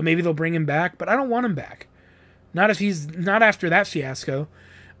 So maybe they'll bring him back, but I don't want him back. Not after that fiasco.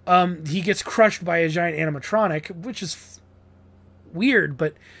 He gets crushed by a giant animatronic, which is weird,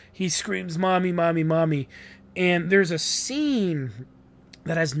 but he screams, "Mommy, mommy, mommy." And there's a scene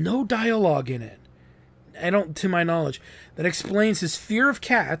that has no dialogue in it, to my knowledge, that explains his fear of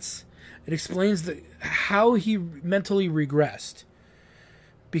cats. It explains how he mentally regressed,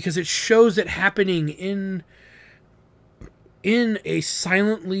 because it shows it happening in a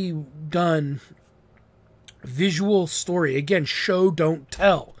silently done visual story. Again, show, don't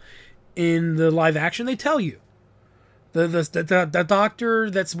tell. In the live action, they tell you. The doctor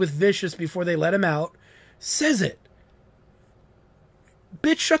that's with Vicious before they let him out says it.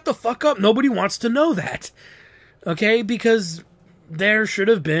 Bitch, shut the fuck up. Nobody wants to know that. Okay? Because there should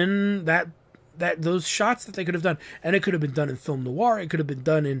have been those shots that they could have done. And it could have been done in film noir. It could have been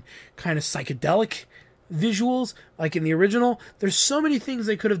done in kind of psychedelic visuals, like in the original. There's so many things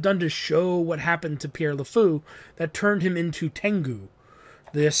they could have done to show what happened to Pierre LeFou that turned him into Tengu,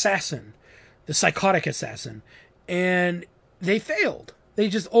 the assassin, the psychotic assassin. And they failed. They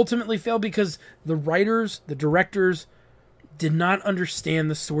just ultimately failed because the writers, the directors, did not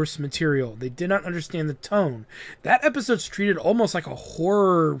understand the source material. They did not understand the tone. That episode's treated almost like a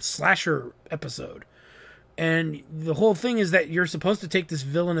horror slasher episode. And the whole thing is that you're supposed to take this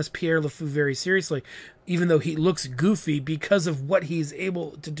villainous Pierre LeFou very seriously, even though he looks goofy because of what he's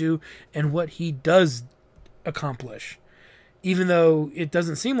able to do and what he does accomplish. Even though it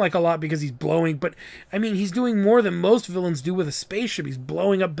doesn't seem like a lot because he's blowing, but I mean, he's doing more than most villains do with a spaceship. He's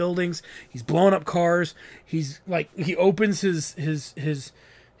blowing up buildings, he's blowing up cars, he's like, he opens his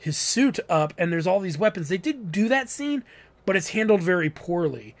suit up and there's all these weapons. They did do that scene, but it's handled very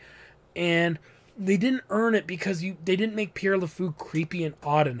poorly. And they didn't earn it because they didn't make Pierre LeFou creepy and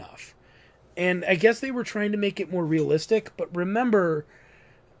odd enough. And I guess they were trying to make it more realistic, but remember,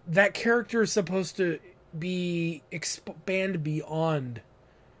 that character is supposed to expand beyond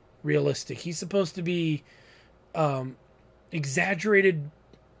realistic. He's supposed to be exaggerated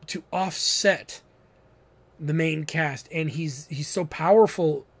to offset the main cast, and he's so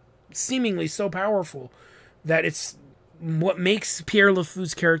powerful, seemingly so powerful, that it's what makes Pierre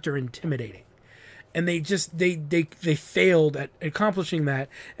LeFou's character intimidating. And they failed at accomplishing that.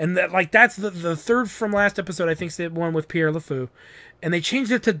 And that's the third from last episode, I think, is the one with Pierre LeFou. And they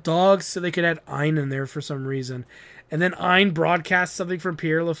changed it to dogs so they could add Ein in there for some reason. And then Ein broadcasts something from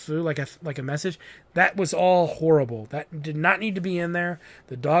Pierre LeFou, like a message. That was all horrible. That did not need to be in there.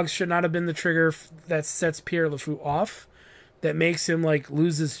 The dogs should not have been the trigger that sets Pierre LeFou off. That makes him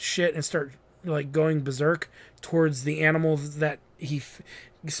lose his shit and start going berserk towards the animals that he...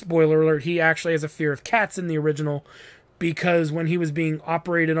 Spoiler alert, he actually has a fear of cats in the original, because when he was being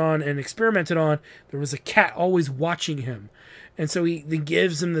operated on and experimented on, there was a cat always watching him. And so he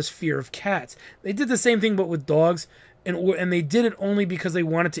gives him this fear of cats. They did the same thing but with dogs, and they did it only because they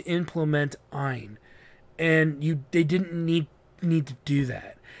wanted to implement Ein. And they didn't need to do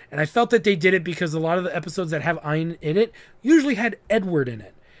that. And I felt that they did it because a lot of the episodes that have Ein in it usually had Edward in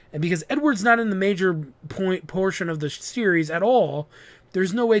it. And because Edward's not in the major portion of the series at all,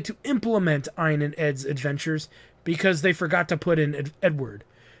 there's no way to implement Ein and Ed's adventures because they forgot to put in Edward.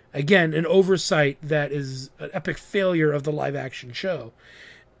 Again, an oversight that is an epic failure of the live action show.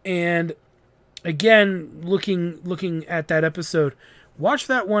 And again, looking at that episode, watch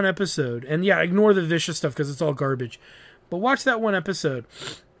that one episode. And yeah, ignore the vicious stuff because it's all garbage. But watch that one episode.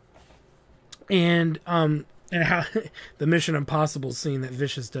 And how the Mission Impossible scene that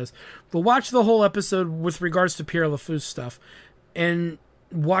Vicious does. But watch the whole episode with regards to Pierre LeFou's stuff. And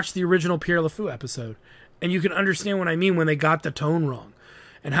watch the original Pierre LeFou episode. And you can understand what I mean when they got the tone wrong.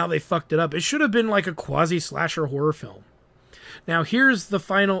 And how they fucked it up. It should have been like a quasi-slasher horror film. Now, here's the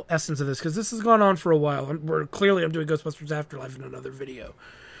final essence of this. Because this has gone on for a while. I'm doing Ghostbusters Afterlife in another video.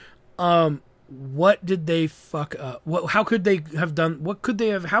 What did they fuck up? How could they have done...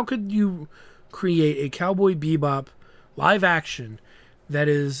 How could you create a Cowboy Bebop live action that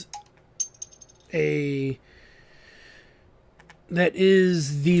is the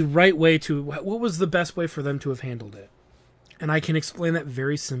right way to... What was the best way for them to have handled it? And I can explain that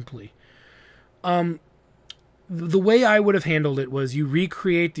very simply. The way I would have handled it was you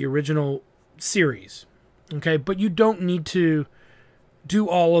recreate the original series. Okay? But you don't need to do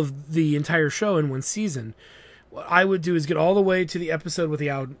all of the entire show in one season. What I would do is get all the way to the episode with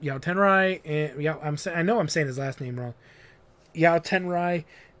Yao Tenrai, and I know I'm saying his last name wrong. Yao Tenrai,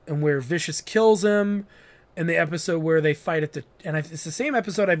 and where Vicious kills him, and the episode where they fight at it's the same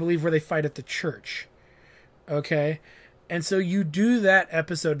episode I believe where they fight at the church. Okay, and so you do that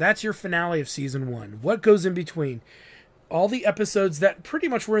episode. That's your finale of season 1. What goes in between? All the episodes that pretty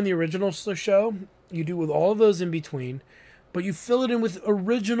much were in the original show, you do with all of those in between, but you fill it in with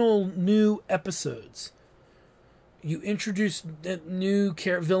original new episodes. You introduce new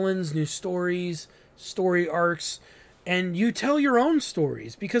villains, new stories, story arcs, and you tell your own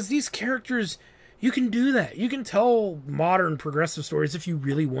stories. Because these characters, you can do that. You can tell modern progressive stories if you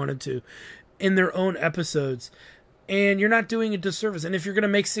really wanted to in their own episodes. And you're not doing a disservice. And if you're going to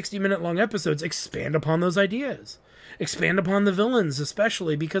make 60-minute long episodes, expand upon those ideas. Expand upon the villains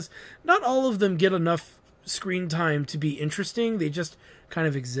especially, because not all of them get enough screen time to be interesting. They just kind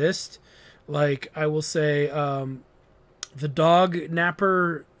of exist. Like, I will say... the dog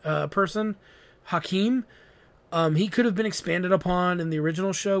napper person, Hakeem, he could have been expanded upon in the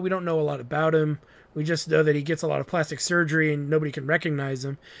original show. We don't know a lot about him. We just know that he gets a lot of plastic surgery and nobody can recognize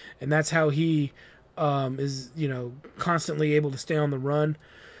him. And that's how he is, constantly able to stay on the run.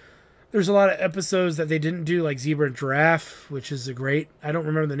 There's a lot of episodes that they didn't do, like Zebra and Giraffe, which is I don't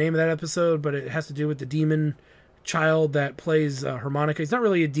remember the name of that episode, but it has to do with the demon child that plays harmonica. He's not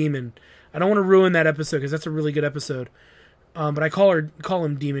really a demon. I don't want to ruin that episode because that's a really good episode. But I call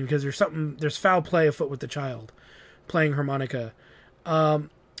him Demon because there's foul play afoot with the child playing harmonica. But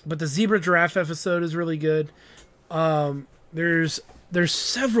the Zebra Giraffe episode is really good. There's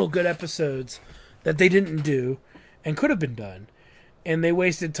several good episodes that they didn't do and could have been done. And they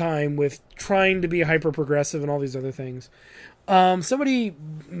wasted time with trying to be hyper progressive and all these other things. Somebody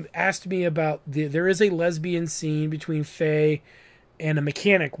asked me about there is a lesbian scene between Faye and a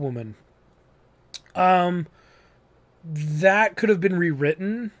mechanic woman. That could have been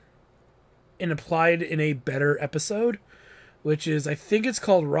rewritten and applied in a better episode, which is, I think it's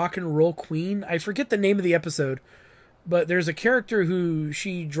called Rock and Roll Queen. I forget the name of the episode, but there's a character who,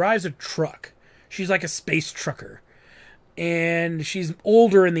 she drives a truck. She's like a space trucker. And she's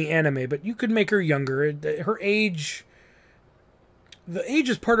older in the anime, but you could make her younger. Her age, the age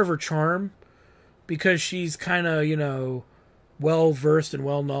is part of her charm because she's kind of, well-versed and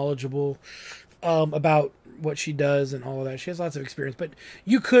well-knowledgeable about what she does and all of that. She has lots of experience, but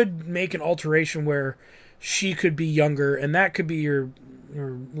you could make an alteration where she could be younger, and that could be your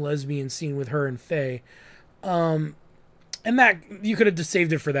lesbian scene with her and Faye. And that, you could have just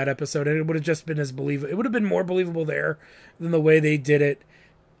saved it for that episode, and it would have just been as believable. It would have been more believable there than the way they did it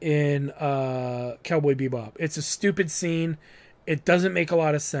in Cowboy Bebop. It's a stupid scene. It doesn't make a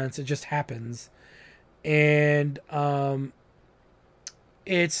lot of sense. It just happens. And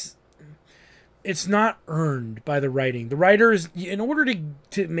it's not earned by the writing. The writers, in order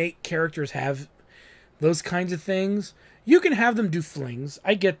to make characters have those kinds of things, you can have them do flings.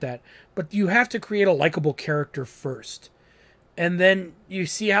 I get that. But you have to create a likable character first. And then you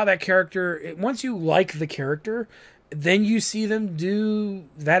see how that character, once you like the character, then you see them do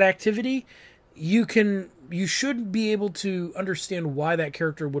that activity, you should be able to understand why that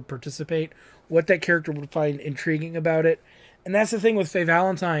character would participate, what that character would find intriguing about it. And that's the thing with Faye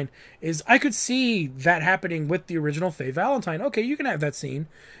Valentine, is I could see that happening with the original Faye Valentine. Okay, you can have that scene.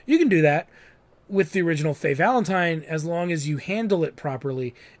 You can do that with the original Faye Valentine as long as you handle it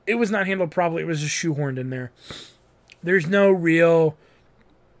properly. It was not handled properly. It was just shoehorned in there. There's no real...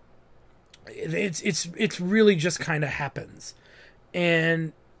 It's really just kind of happens.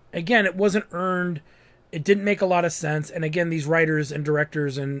 And again, it wasn't earned. It didn't make a lot of sense. And again, these writers and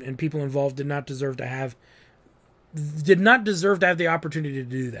directors and people involved did not deserve to have the opportunity to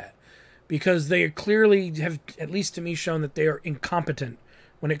do that, because they clearly have, at least to me, shown that they are incompetent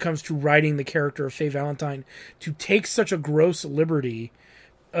when it comes to writing the character of Faye Valentine, to take such a gross liberty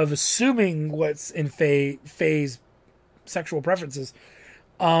of assuming what's in Faye's sexual preferences.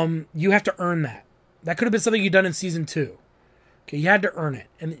 You have to earn that. That could have been something you'd done in season 2. Okay, you had to earn it,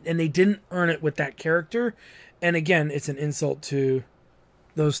 and they didn't earn it with that character. And again, it's an insult to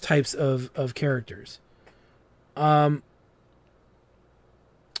those types of characters. And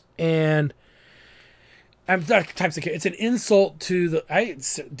I'm not types of. It's an insult to the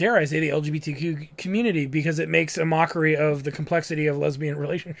dare I say the LGBTQ community, because it makes a mockery of the complexity of lesbian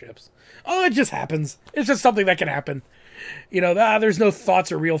relationships. Oh, it just happens. It's just something that can happen. You know, there's no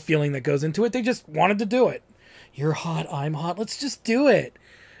thoughts or real feeling that goes into it. They just wanted to do it. You're hot, I'm hot. Let's just do it.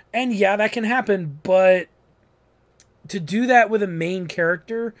 And yeah, that can happen, but to do that with a main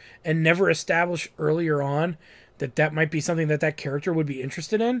character and never establish earlier on that might be something that character would be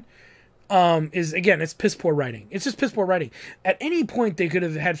interested in, is, again, it's piss poor writing. It's just piss poor writing. At any point, they could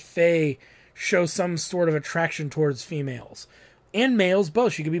have had Faye show some sort of attraction towards females. And males,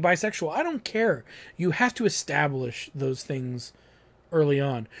 both. She could be bisexual. I don't care. You have to establish those things early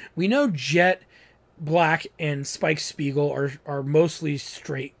on. We know Jet Black and Spike Spiegel are mostly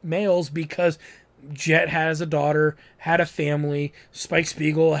straight males, because Jet has a daughter, had a family. Spike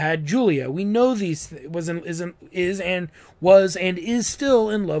Spiegel had Julia. We know is still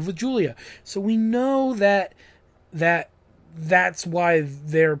in love with Julia. So we know that's why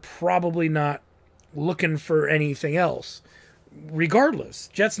they're probably not looking for anything else. Regardless,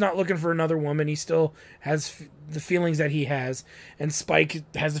 Jet's not looking for another woman. He still has the feelings that he has, and Spike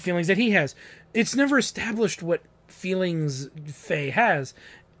has the feelings that he has. It's never established what feelings Faye has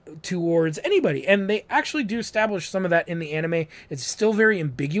towards anybody, and they actually do establish some of that in the anime. It's still very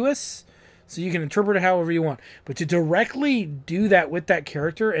ambiguous, so you can interpret it however you want, but to directly do that with that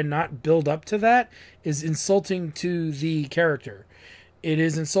character and not build up to that is insulting to the character. It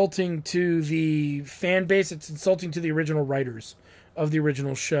is insulting to the fan base. It's insulting to the original writers of the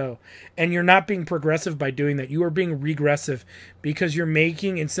original show. And you're not being progressive by doing that. You are being regressive, because you're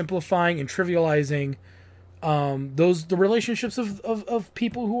making and simplifying and trivializing the relationships of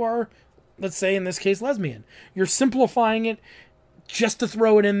people who are, let's say in this case, lesbian. You're simplifying it just to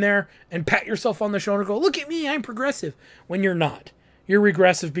throw it in there and pat yourself on the shoulder and go, look at me, I'm progressive, when you're not. You're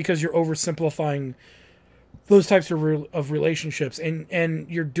regressive because you're oversimplifying those types of relationships, and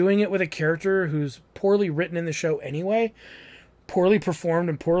you're doing it with a character who's poorly written in the show anyway, poorly performed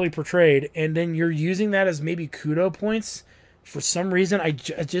and poorly portrayed, and then you're using that as maybe kudo points for some reason I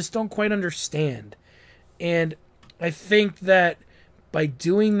just don't quite understand. And I think that by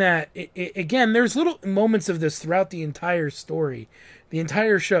doing that, again, there's little moments of this throughout the entire story, the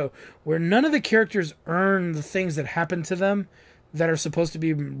entire show, where none of the characters earn the things that happen to them that are supposed to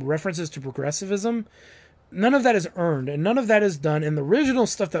be references to progressivism. None of that is earned, and none of that is done. And the original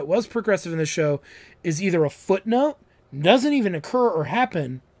stuff that was progressive in the show is either a footnote, doesn't even occur or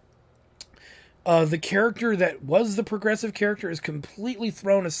happen. The character that was the progressive character is completely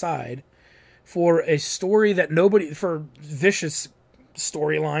thrown aside for a story that for vicious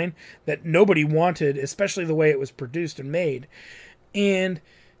storyline that nobody wanted, especially the way it was produced and made. And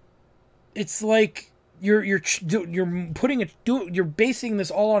it's like you're basing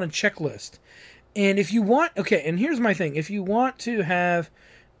this all on a checklist. And if you want, okay, and here's my thing. If you want to have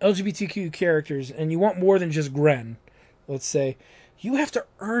LGBTQ characters and you want more than just Gren, let's say, you have to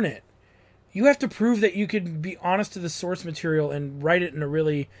earn it. You have to prove that you could be honest to the source material and write it in a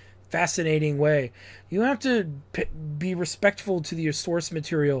really fascinating way. You have to be respectful to the source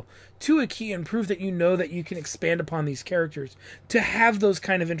material to a key and prove that you know that you can expand upon these characters to have those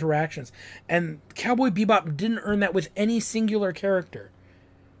kind of interactions. And Cowboy Bebop didn't earn that with any singular character.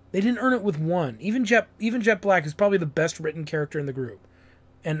 They didn't earn it with one. Even Jet Black is probably the best written character in the group.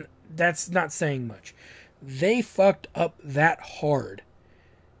 And that's not saying much. They fucked up that hard.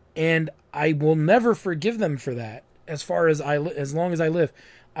 And I will never forgive them for that as long as I live.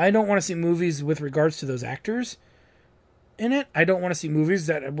 I don't want to see movies with regards to those actors in it. I don't want to see movies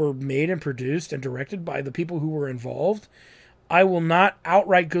that were made and produced and directed by the people who were involved. I will not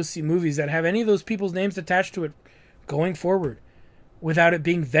outright go see movies that have any of those people's names attached to it going forward without it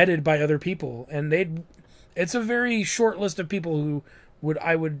being vetted by other people. And it's a very short list of people who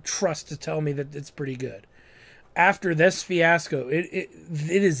I would trust to tell me that it's pretty good. After this fiasco, it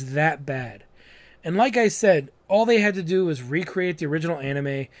is that bad. And like I said, all they had to do was recreate the original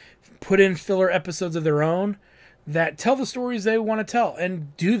anime, put in filler episodes of their own that tell the stories they want to tell,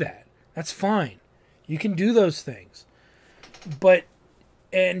 and do that. That's fine. You can do those things.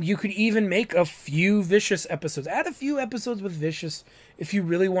 And you could even make a few Vicious episodes. Add a few episodes with Vicious if you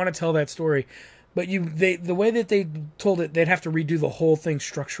really want to tell that story. But the way that they told it, they'd have to redo the whole thing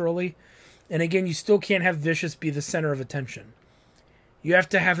structurally. And again, you still can't have Vicious be the center of attention. You have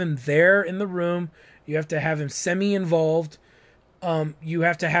to have him there in the room. You have to have him semi-involved. You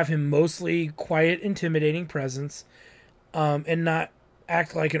have to have him mostly quiet, intimidating presence. And not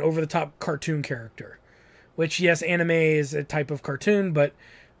act like an over-the-top cartoon character. Which, yes, anime is a type of cartoon, but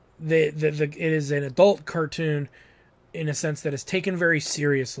it is an adult cartoon in a sense that is taken very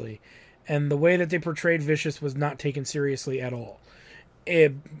seriously. And the way that they portrayed Vicious was not taken seriously at all.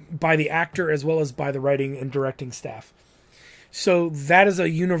 By the actor as well as by the writing and directing staff. So that is a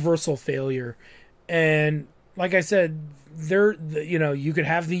universal failure. And like I said, you could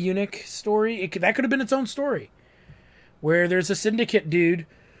have the eunuch story. That could have been its own story. Where there's a syndicate dude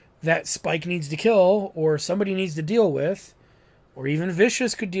that Spike needs to kill or somebody needs to deal with. Or even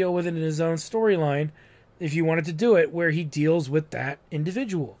Vicious could deal with it in his own storyline if you wanted to do it, where he deals with that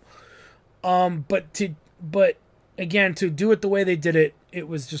individual. But again, to do it the way they did it, it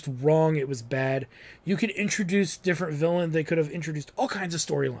was just wrong. It was bad. You could introduce different villains. They could have introduced all kinds of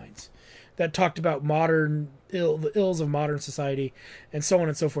storylines that talked about the ills of modern society and so on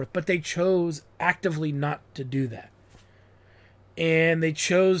and so forth. But they chose actively not to do that. And they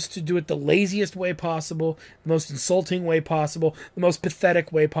chose to do it the laziest way possible, the most insulting way possible, the most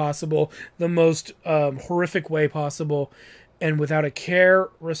pathetic way possible, the most horrific way possible, and without a care,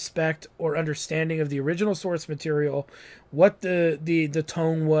 respect, or understanding of the original source material, what the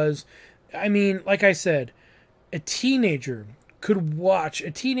tone was. I mean, like I said, a teenager could watch,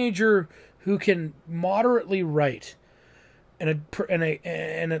 a teenager who can moderately write, and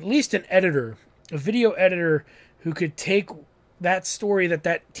at least an editor, a video editor who could take that story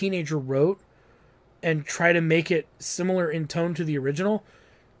that teenager wrote and try to make it similar in tone to the original.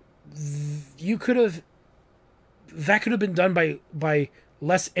 That could have been done by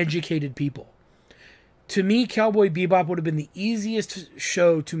less educated people. To me, Cowboy Bebop would have been the easiest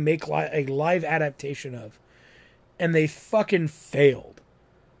show to make a live adaptation of. And they fucking failed.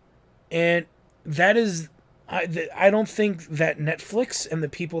 And that is... I don't think that Netflix and the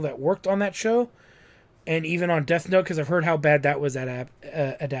people that worked on that show, and even on Death Note, because I've heard how bad that was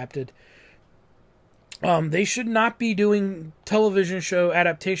adapted, they should not be doing television show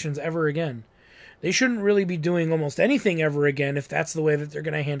adaptations ever again. They shouldn't really be doing almost anything ever again if that's the way that they're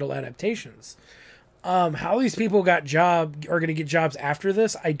going to handle adaptations. How these people are going to get jobs after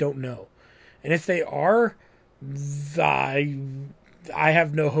this, I don't know. And if they are, I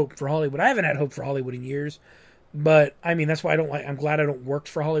have no hope for Hollywood. I haven't had hope for Hollywood in years. But, I mean, that's why I'm glad I don't work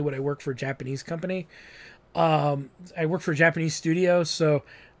for Hollywood. I work for a Japanese company. I work for a Japanese studio, so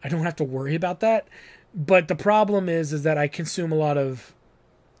I don't have to worry about that. But the problem is that I consume a lot of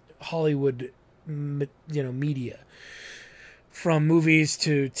Hollywood media, from movies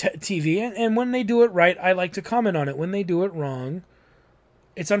to TV, and when they do it right, I like to comment on it. When they do it wrong,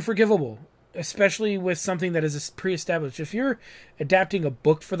 it's unforgivable, especially with something that is pre-established. If you're adapting a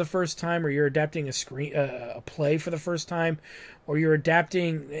book for the first time, or you're adapting a play for the first time, or you're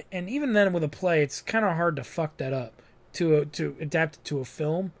adapting, and even then with a play, it's kind of hard to fuck that up to adapt it to a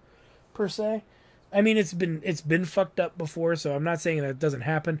film per se. I mean, it's been fucked up before, so I'm not saying that it doesn't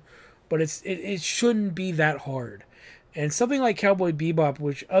happen. But it shouldn't be that hard. And something like Cowboy Bebop,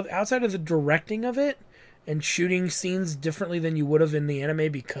 which outside of the directing of it and shooting scenes differently than you would have in the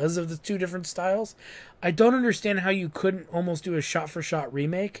anime because of the two different styles, I don't understand how you couldn't almost do a shot-for-shot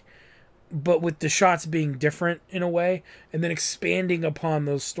remake, but with the shots being different in a way, and then expanding upon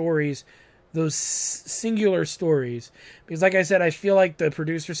those stories, those singular stories. Because like I said, I feel like the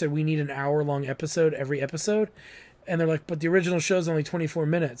producer said we need an hour-long episode every episode. And they're like, but the original show's only 24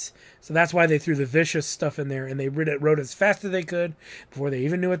 minutes. So that's why they threw the Vicious stuff in there. And they wrote as fast as they could before they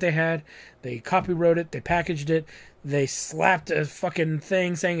even knew what they had. They copywrote it. They packaged it. They slapped a fucking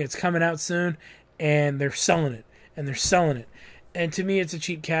thing saying it's coming out soon. And they're selling it. And they're selling it. And to me, it's a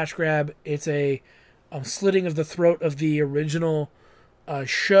cheap cash grab. It's a slitting of the throat of the original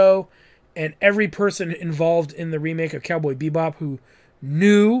show. And every person involved in the remake of Cowboy Bebop who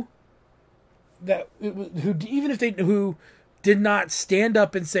knew that, who did not stand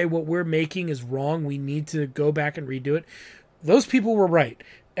up and say what we're making is wrong, we need to go back and redo it, those people were right.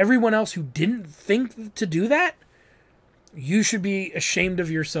 Everyone else who didn't think to do that, you should be ashamed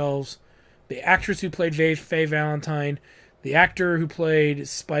of yourselves. The actress who played Faye Valentine, the actor who played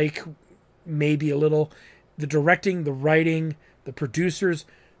Spike, maybe a little, the directing, the writing, the producers,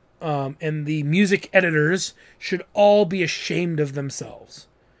 and the music editors should all be ashamed of themselves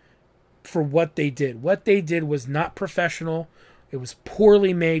for what they did. What they did was not professional. It was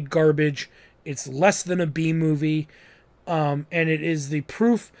poorly made garbage. It's less than a B movie. And it is the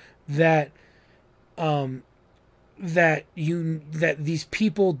proof that that these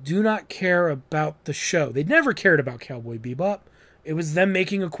people do not care about the show. They never cared about Cowboy Bebop. It was them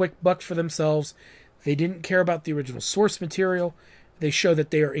making a quick buck for themselves. They didn't care about the original source material. They show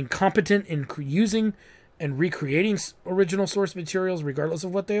that they are incompetent in using and recreating original source materials, regardless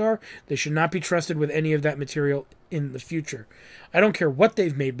of what they are. They should not be trusted with any of that material in the future. I don't care what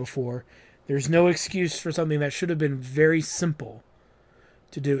they've made before. There's no excuse for something that should have been very simple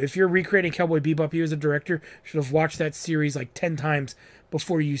to do. If you're recreating Cowboy Bebop, you as a director should have watched that series like 10 times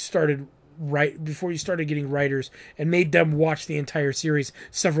before you started getting writers and made them watch the entire series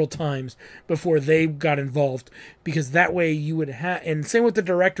several times before they got involved, because that way you would have, and same with the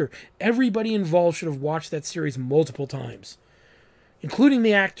director, everybody involved should have watched that series multiple times, including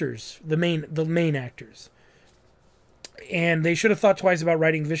the actors, the main actors. And they should have thought twice about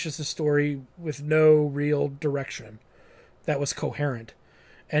writing Vicious's story with no real direction that was coherent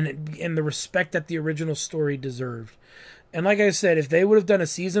and the respect that the original story deserved. And like I said, if they would have done a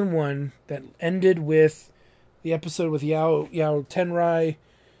season 1 that ended with the episode with Yao Tenrai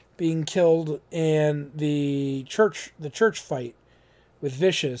being killed and the church fight with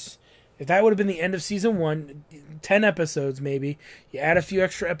Vicious, if that would have been the end of season 1, 10 episodes maybe, you add a few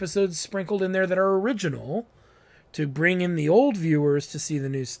extra episodes sprinkled in there that are original to bring in the old viewers to see the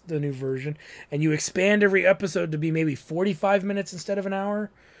new version, and you expand every episode to be maybe 45 minutes instead of an hour.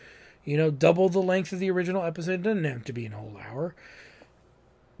 You know, double the length of the original episode. It doesn't have to be an whole hour.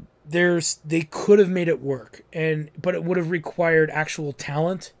 They could have made it work, but it would have required actual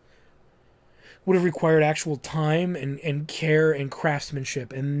talent, would have required actual time and care and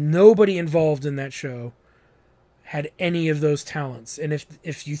craftsmanship, and nobody involved in that show had any of those talents. And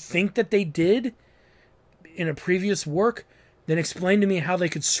if you think that they did in a previous work, then explain to me how they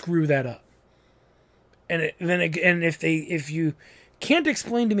could screw that up. And if you can't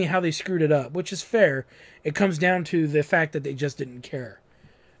explain to me how they screwed it up, which is fair, it comes down to the fact that they just didn't care.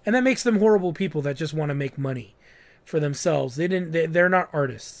 And that makes them horrible people that just want to make money for themselves. They're not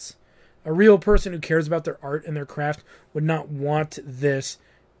artists. A real person who cares about their art and their craft would not want this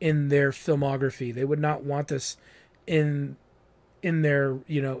in their filmography. They would not want this in their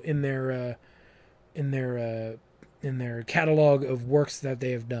catalog of works that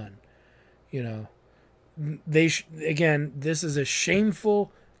they have done. You know, again, this is a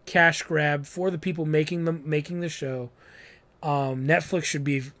shameful cash grab for the people making the show. Netflix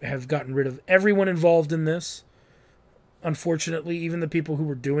should have gotten rid of everyone involved in this. Unfortunately, even the people who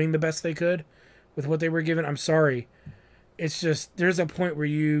were doing the best they could with what they were given. I'm sorry. It's just, there's a point where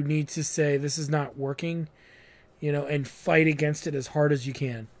you need to say this is not working, you know, and fight against it as hard as you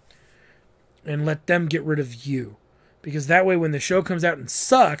can. And let them get rid of you. Because that way when the show comes out and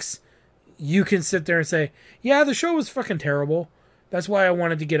sucks, you can sit there and say, yeah, the show was fucking terrible. That's why I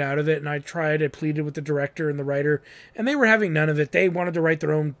wanted to get out of it, and I pleaded with the director and the writer, and they were having none of it. They wanted to write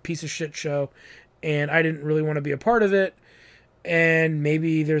their own piece of shit show, and I didn't really want to be a part of it. And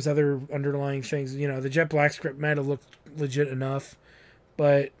maybe there's other underlying things. You know, the Jet Black script might have looked legit enough,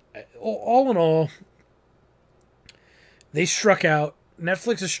 but all in all, they struck out.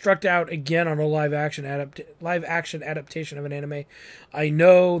 Netflix has struck out again on a live action adaptation of an anime. I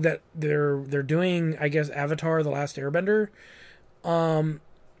know that they're doing, I guess, Avatar: The Last Airbender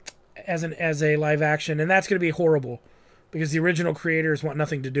as a live action, and that's going to be horrible because the original creators want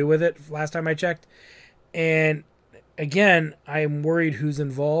nothing to do with it last time I checked. And again, I am worried who's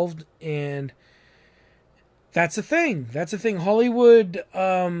involved, and that's a thing. Hollywood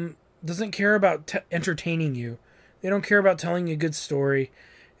doesn't care about entertaining you. They don't care about telling a good story.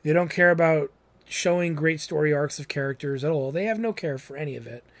 They don't care about showing great story arcs of characters at all. They have no care for any of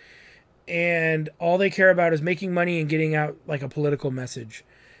it. And all they care about is making money and getting out like a political message.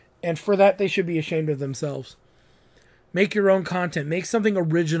 And for that, they should be ashamed of themselves. Make your own content. Make something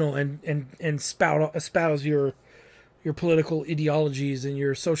original and espouse your political ideologies and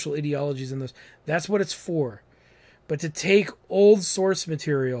your social ideologies and those. That's what it's for. But to take old source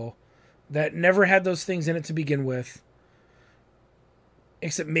material that never had those things in it to begin with,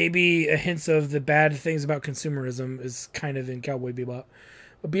 except maybe a hint of the bad things about consumerism is kind of in Cowboy Bebop.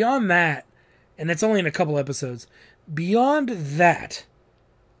 But beyond that, and it's only in a couple episodes, beyond that,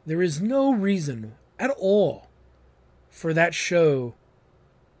 there is no reason at all for that show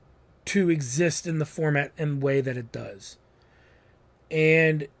to exist in the format and way that it does.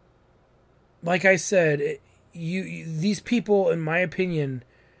 And like I said, these people, in my opinion,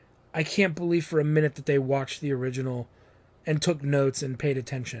 I can't believe for a minute that they watched the original and took notes and paid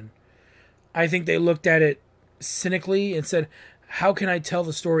attention. I think they looked at it cynically and said, how can I tell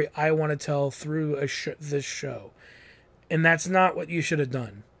the story I want to tell through this show? And that's not what you should have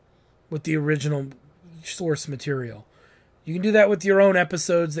done with the original source material. You can do that with your own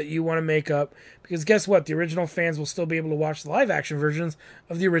episodes that you want to make up, because guess what? The original fans will still be able to watch the live action versions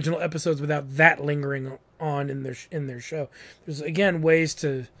of the original episodes without that lingering on in their show. There's, again, ways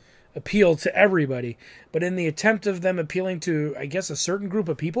to appeal to everybody, but in the attempt of them appealing to, I guess, a certain group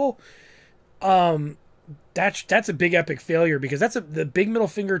of people, that's a big epic failure, because that's the big middle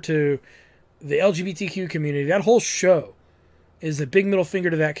finger to the LGBTQ community. That whole show is a big middle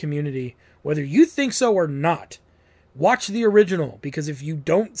finger to that community, whether you think so or not. Watch the original, because if you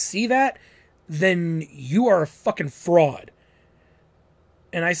don't see that, then you are a fucking fraud.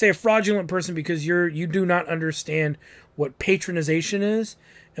 And I say a fraudulent person because you do not understand what patronization is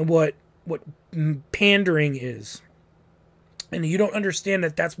and what pandering is. And you don't understand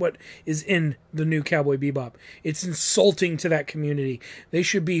that that's what is in the new Cowboy Bebop. It's insulting to that community. They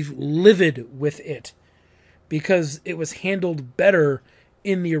should be livid with it, because it was handled better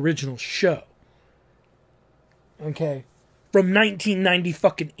in the original show. Okay? From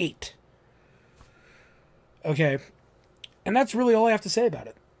 1998. Okay? And that's really all I have to say about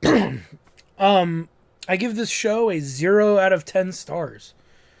it. I give this show a 0 out of 10 stars.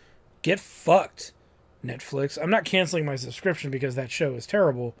 Get fucked, Netflix. I'm not canceling my subscription because that show is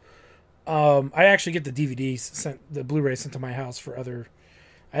terrible. I actually get the DVDs the Blu-ray sent to my house for other.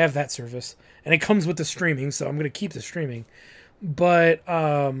 I have that service, and it comes with the streaming, so I'm going to keep the streaming. But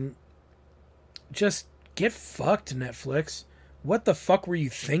just get fucked, Netflix. What the fuck were you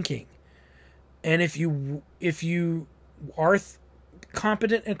thinking? And if you are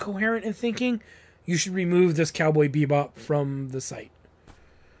competent and coherent in thinking, you should remove this Cowboy Bebop from the site.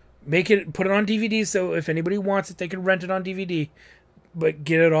 Put it on DVD, so if anybody wants it, they can rent it on DVD, but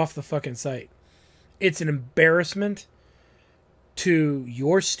get it off the fucking site. It's an embarrassment to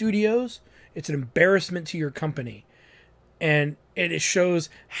your studios. It's an embarrassment to your company. And it shows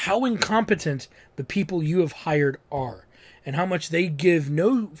how incompetent the people you have hired are, and how much they give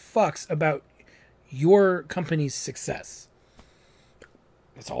no fucks about your company's success.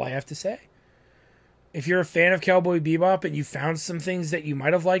 That's all I have to say. If you're a fan of Cowboy Bebop and you found some things that you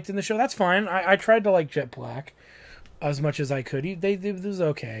might have liked in the show, that's fine. I tried to like Jet Black as much as I could. It was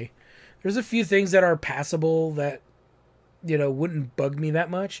okay. There's a few things that are passable that, wouldn't bug me that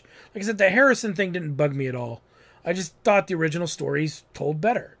much. Like I said, the Harrison thing didn't bug me at all. I just thought the original stories told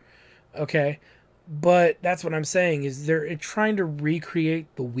better. Okay? But that's what I'm saying, is they're trying to recreate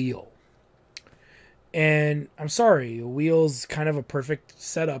the wheel. And I'm sorry, the wheel's kind of a perfect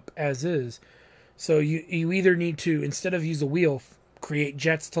setup as is. So you either need to, instead of use a wheel, create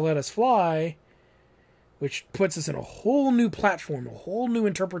jets to let us fly, which puts us in a whole new platform, a whole new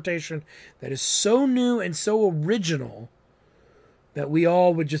interpretation that is so new and so original that we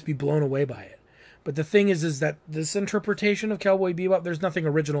all would just be blown away by it. But the thing is that this interpretation of Cowboy Bebop, there's nothing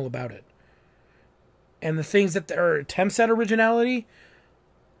original about it. And the things that are attempts at originality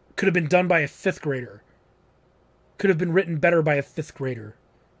could have been done by a 5th grader. Could have been written better by a 5th grader.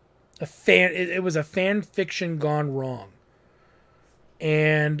 It was a fan fiction gone wrong.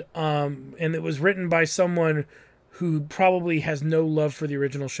 And it was written by someone who probably has no love for the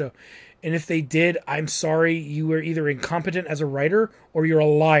original show. And if they did, I'm sorry, you were either incompetent as a writer or you're a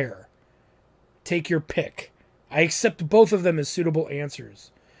liar. Take your pick. I accept both of them as suitable answers.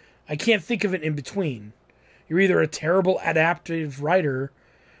 I can't think of an in between. You're either a terrible adaptive writer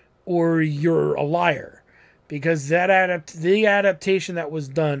or you're a liar. Because the adaptation that was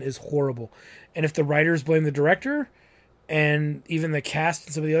done is horrible. And if the writers blame the director, and even the cast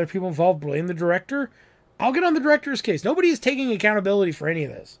and some of the other people involved blame the director, I'll get on the director's case. Nobody is taking accountability for any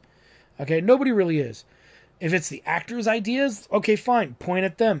of this. Okay? Nobody really is. If it's the actors' ideas, okay, fine. Point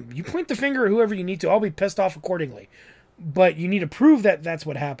at them. You point the finger at whoever you need to. I'll be pissed off accordingly. But you need to prove that that's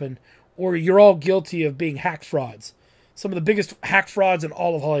what happened, or you're all guilty of being hack frauds. Some of the biggest hack frauds in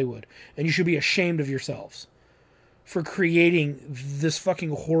all of Hollywood. And you should be ashamed of yourselves for creating this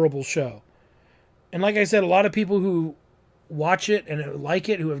fucking horrible show. And like I said, a lot of people who watch it and like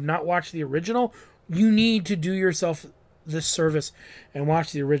it, who have not watched the original, you need to do yourself this service and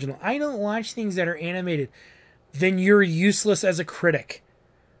watch the original. I don't watch things that are animated. Then you're useless as a critic.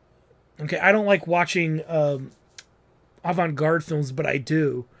 Okay, I don't like watching avant-garde films, but I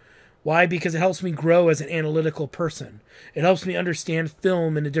do. Why? Because it helps me grow as an analytical person. It helps me understand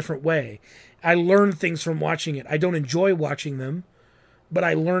film in a different way. I learn things from watching it. I don't enjoy watching them, but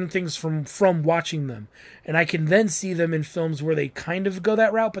I learn things from watching them. And I can then see them in films where they kind of go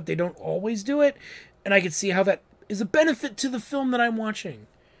that route, but they don't always do it. And I can see how that is a benefit to the film that I'm watching.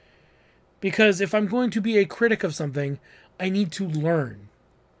 Because if I'm going to be a critic of something, I need to learn.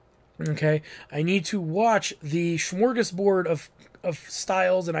 Okay? I need to watch the smorgasbord of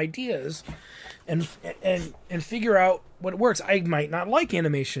styles and ideas and figure out what works. I might not like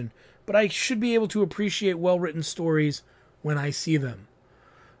animation, but I should be able to appreciate well-written stories when I see them.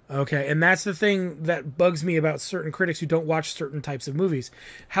 Okay, and that's the thing that bugs me about certain critics who don't watch certain types of movies.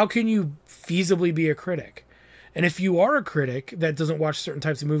 How can you feasibly be a critic? And if you are a critic that doesn't watch certain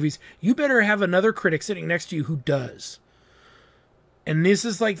types of movies, you better have another critic sitting next to you who does. And this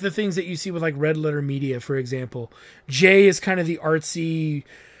is like the things that you see with like Red Letter Media, for example. Jay is kind of the artsy...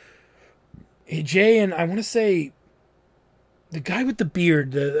 Jay and I want to say the guy with the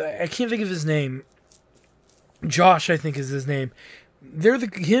beard, I can't think of his name. Josh, I think is his name.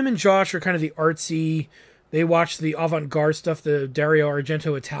 Him and Josh are kind of the artsy. They watch the avant-garde stuff, the Dario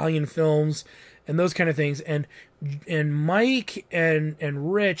Argento Italian films, and those kind of things. And Mike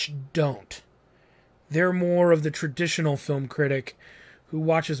and Rich don't. They're more of the traditional film critic who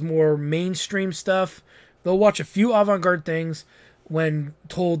watches more mainstream stuff. They'll watch a few avant-garde things when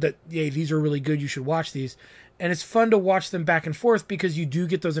told that, hey, these are really good, you should watch these. And it's fun to watch them back and forth because you do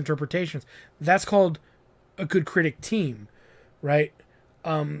get those interpretations. That's called a good critic team, right?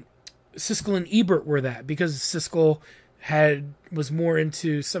 Siskel and Ebert were that because Siskel was more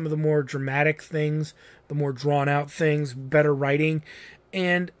into some of the more dramatic things, the more drawn out things, better writing.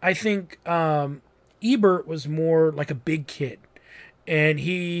 And I think Ebert was more like a big kid. And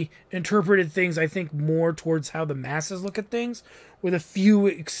he interpreted things, I think, more towards how the masses look at things, with a few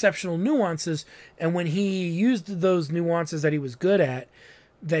exceptional nuances. And when he used those nuances that he was good at,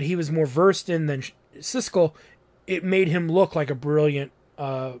 that he was more versed in than Siskel, it made him look like a brilliant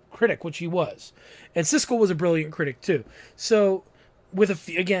critic, which he was. And Siskel was a brilliant critic too. So, with a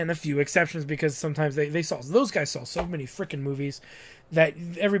few exceptions, because sometimes those guys saw so many freaking movies that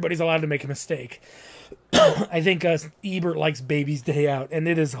everybody's allowed to make a mistake. I think Ebert likes Baby's Day Out, and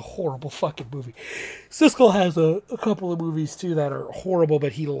it is a horrible fucking movie. Siskel has a couple of movies too that are horrible,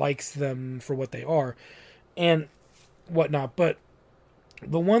 but he likes them for what they are and whatnot. But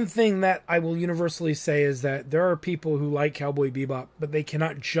the one thing that I will universally say is that there are people who like Cowboy Bebop, but they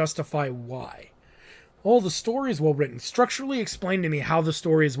cannot justify why. Oh, the story is well written. Structurally explain to me how the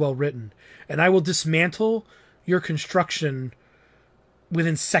story is well written, and I will dismantle your construction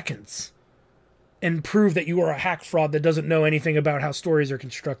within seconds and prove that you are a hack fraud that doesn't know anything about how stories are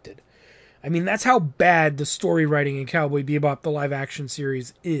constructed. I mean, that's how bad the story writing in Cowboy Bebop, the live action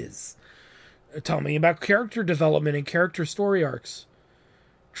series, is. Tell me about character development and character story arcs.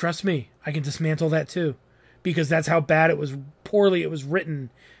 Trust me, I can dismantle that too. Because that's how poorly it was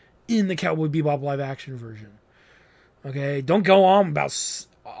written in the Cowboy Bebop live action version. Okay, don't go on about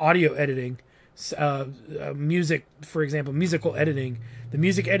audio editing. Music, for example, musical editing. The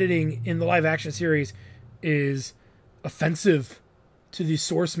music editing in the live action series is offensive to the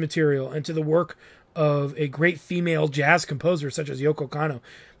source material and to the work of a great female jazz composer such as Yoko Kanno.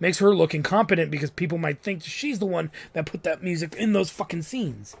 Makes her look incompetent because people might think she's the one that put that music in those fucking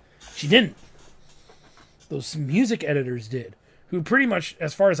scenes. She didn't. Those music editors did, who pretty much,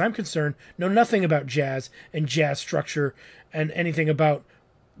 as far as I'm concerned, know nothing about jazz and jazz structure and anything about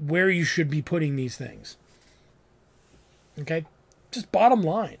where you should be putting these things. Okay? Just bottom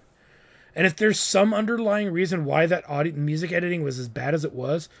line. And if there's some underlying reason why that music editing was as bad as it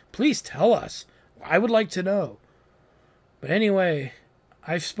was, please tell us. I would like to know. But anyway,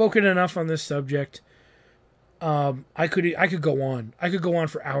 I've spoken enough on this subject. I could go on. I could go on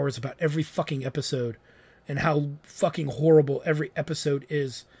for hours about every fucking episode and how fucking horrible every episode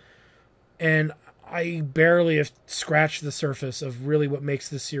is. And I barely have scratched the surface of really what makes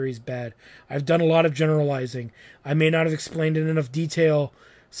this series bad. I've done a lot of generalizing. I may not have explained in enough detail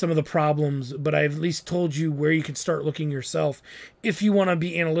some of the problems, but I've at least told you where you can start looking yourself if you want to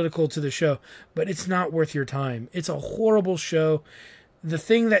be analytical to the show. But it's not worth your time. It's a horrible show. The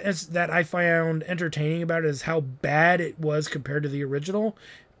thing that I found entertaining about it is how bad it was compared to the original,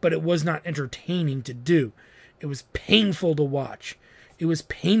 but it was not entertaining to do. It was painful to watch. It was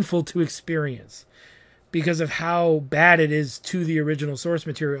painful to experience. because of how bad it is to the original source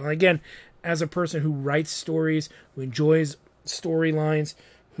material. And again, as a person who writes stories, who enjoys storylines,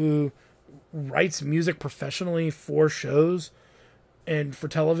 who writes music professionally for shows and for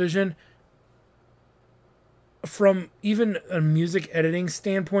television, from even a music editing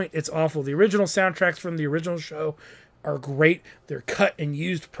standpoint, it's awful. The original soundtracks from the original show are great. They're cut and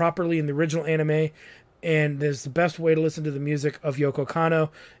used properly in the original anime, and there's the best way to listen to the music of Yoko Kanno.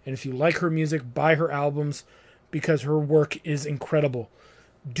 And if you like her music, buy her albums, because her work is incredible.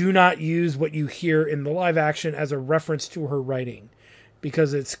 Do not use what you hear in the live action as a reference to her writing,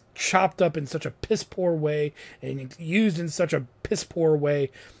 because it's chopped up in such a piss poor way and used in such a piss poor way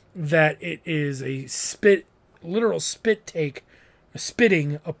that it is a literal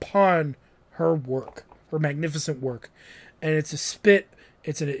spitting upon her work, her magnificent work. And it's a spit.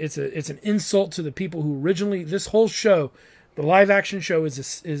 It's an insult to the people who originally, this whole show, the live action show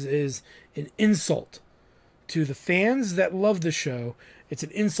is an insult to the fans that love the show. It's an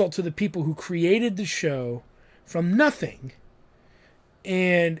insult to the people who created the show from nothing.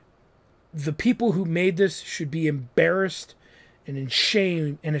 And the people who made this should be embarrassed and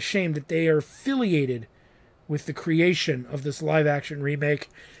ashamed that they are affiliated with the creation of this live action remake.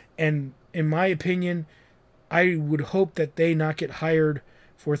 And in my opinion, I would hope that they not get hired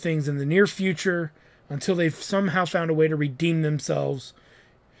for things in the near future until they've somehow found a way to redeem themselves.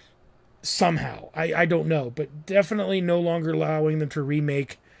 Somehow. I don't know. But definitely no longer allowing them to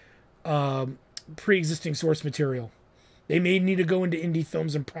remake pre-existing source material. They may need to go into indie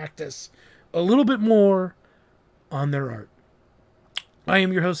films and practice a little bit more on their art. I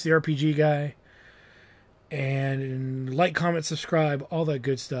am your host, the RPG Guy. And like, comment, subscribe, all that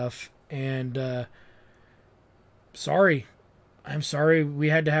good stuff. And sorry. I'm sorry we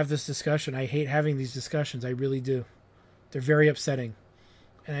had to have this discussion. I hate having these discussions. I really do. They're very upsetting.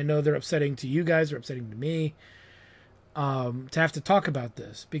 And I know they're upsetting to you guys. They're upsetting to me. To have to talk about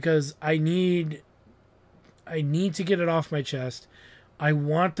this. Because I need to get it off my chest. I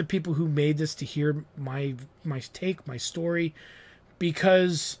want the people who made this to hear my take, my story.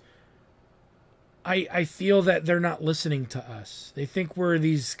 Because I feel that they're not listening to us. They think we're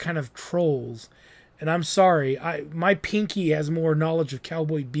these kind of trolls. And I'm sorry, my pinky has more knowledge of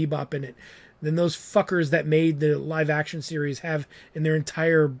Cowboy Bebop in it than those fuckers that made the live action series have in their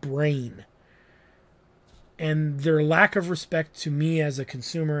entire brain. And their lack of respect to me as a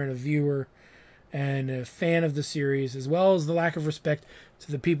consumer and a viewer and a fan of the series, as well as the lack of respect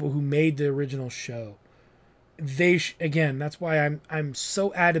to the people who made the original show. Again, that's why I'm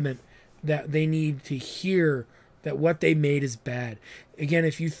so adamant that they need to hear that what they made is bad. Again,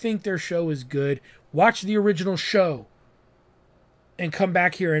 if you think their show is good, watch the original show and come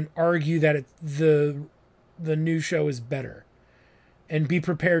back here and argue that the new show is better, and be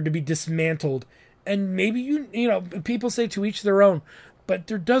prepared to be dismantled. And maybe you know, people say to each their own, but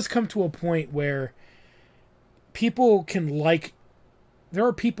there does come to a point where people can there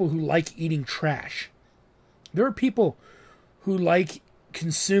are people who like eating trash. There are people who like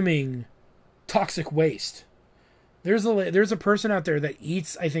consuming toxic waste. There's a person out there that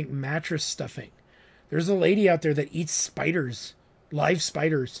eats, I think, mattress stuffing. There's a lady out there that eats spiders, live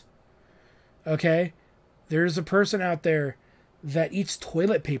spiders. Okay? There's a person out there that eats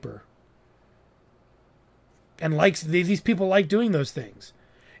toilet paper. And these people like doing those things.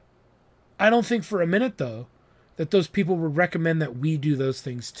 I don't think for a minute, though, that those people would recommend that we do those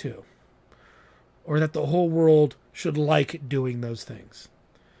things too. Or that the whole world should like doing those things.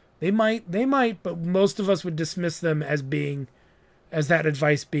 They might, but most of us would dismiss them as that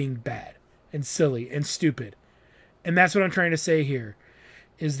advice being bad and silly and stupid. And that's what I'm trying to say here,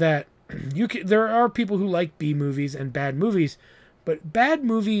 is that there are people who like B movies and bad movies, but bad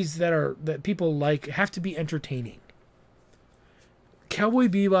movies that people like have to be entertaining. Cowboy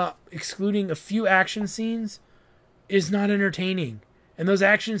Bebop, excluding a few action scenes, is not entertaining. And those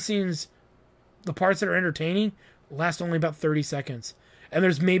action scenes, the parts that are entertaining, last only about 30 seconds. And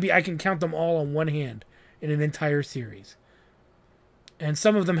I can count them all on one hand in an entire series. And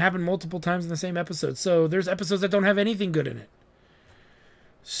some of them happen multiple times in the same episode. So there's episodes that don't have anything good in it.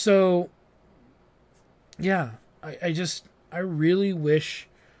 So, yeah, I really wish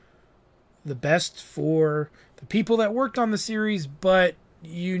the best for the people that worked on the series, but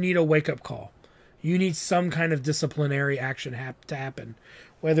you need a wake-up call. You need some kind of disciplinary action to happen.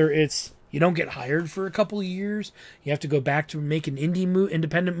 Whether it's you don't get hired for a couple of years, you have to go back to making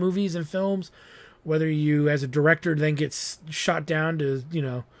independent movies and films, whether you as a director then gets shot down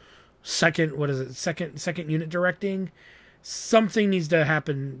to, second unit directing. Something needs to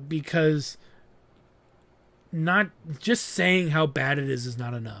happen, because not just saying how bad it is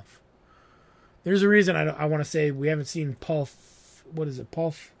not enough. There's a reason I want to say we haven't seen what is it,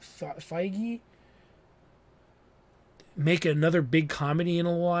 Paul Feige make another big comedy in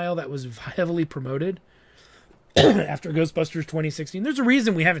a while that was heavily promoted after Ghostbusters 2016. There's a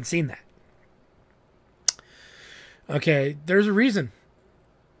reason we haven't seen that. Okay, there's a reason.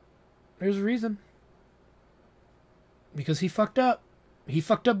 There's a reason. Because he fucked up. He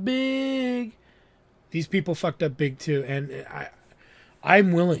fucked up big. These people fucked up big too. And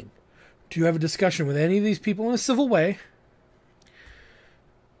I'm willing to have a discussion with any of these people in a civil way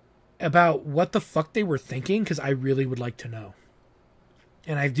about what the fuck they were thinking, because I really would like to know.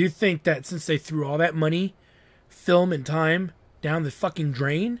 And I do think that since they threw all that money, film, and time down the fucking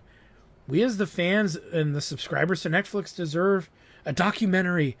drain, we as the fans and the subscribers to Netflix deserve a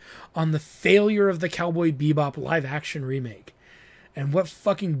documentary on the failure of the Cowboy Bebop live action remake and what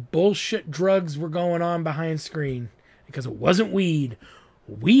fucking bullshit drugs were going on behind screen, because it wasn't weed.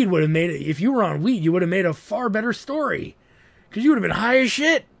 Weed would have made it. If you were on weed, you would have made a far better story, because you would have been high as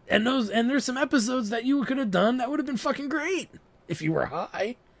shit. And there's some episodes that you could have done that would have been fucking great if you were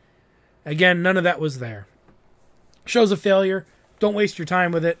high. Again, none of that was there. Show's a failure. Don't waste your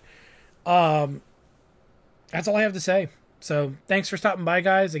time with it. That's all I have to say. So thanks for stopping by,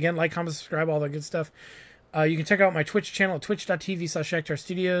 guys. Again, like, comment, subscribe, all that good stuff. You can check out my Twitch channel at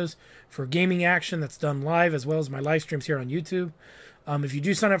twitch.tv/ActarStudios for gaming action that's done live, as well as my live streams here on YouTube. If you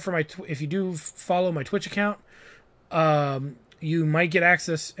do sign up for if you do follow my Twitch account, you might get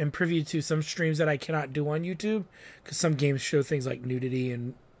access and privy to some streams that I cannot do on YouTube, because some games show things like nudity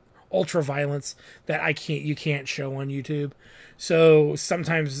and ultra violence that you can't show on YouTube. So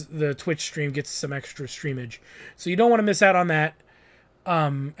sometimes the Twitch stream gets some extra streamage. So you don't want to miss out on that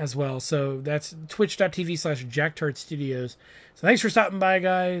as well. So that's twitch.tv/JackTartStudios. So thanks for stopping by,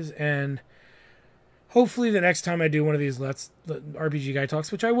 guys, and hopefully the next time I do one of these RPG Guy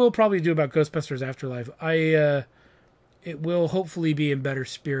Talks, which I will probably do about Ghostbusters Afterlife, it will hopefully be in better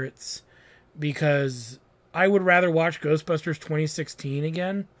spirits, because I would rather watch Ghostbusters 2016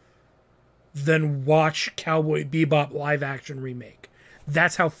 again than watch Cowboy Bebop live action remake.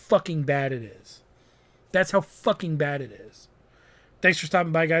 That's how fucking bad it is. That's how fucking bad it is. Thanks for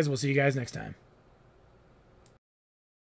stopping by, guys. We'll see you guys next time.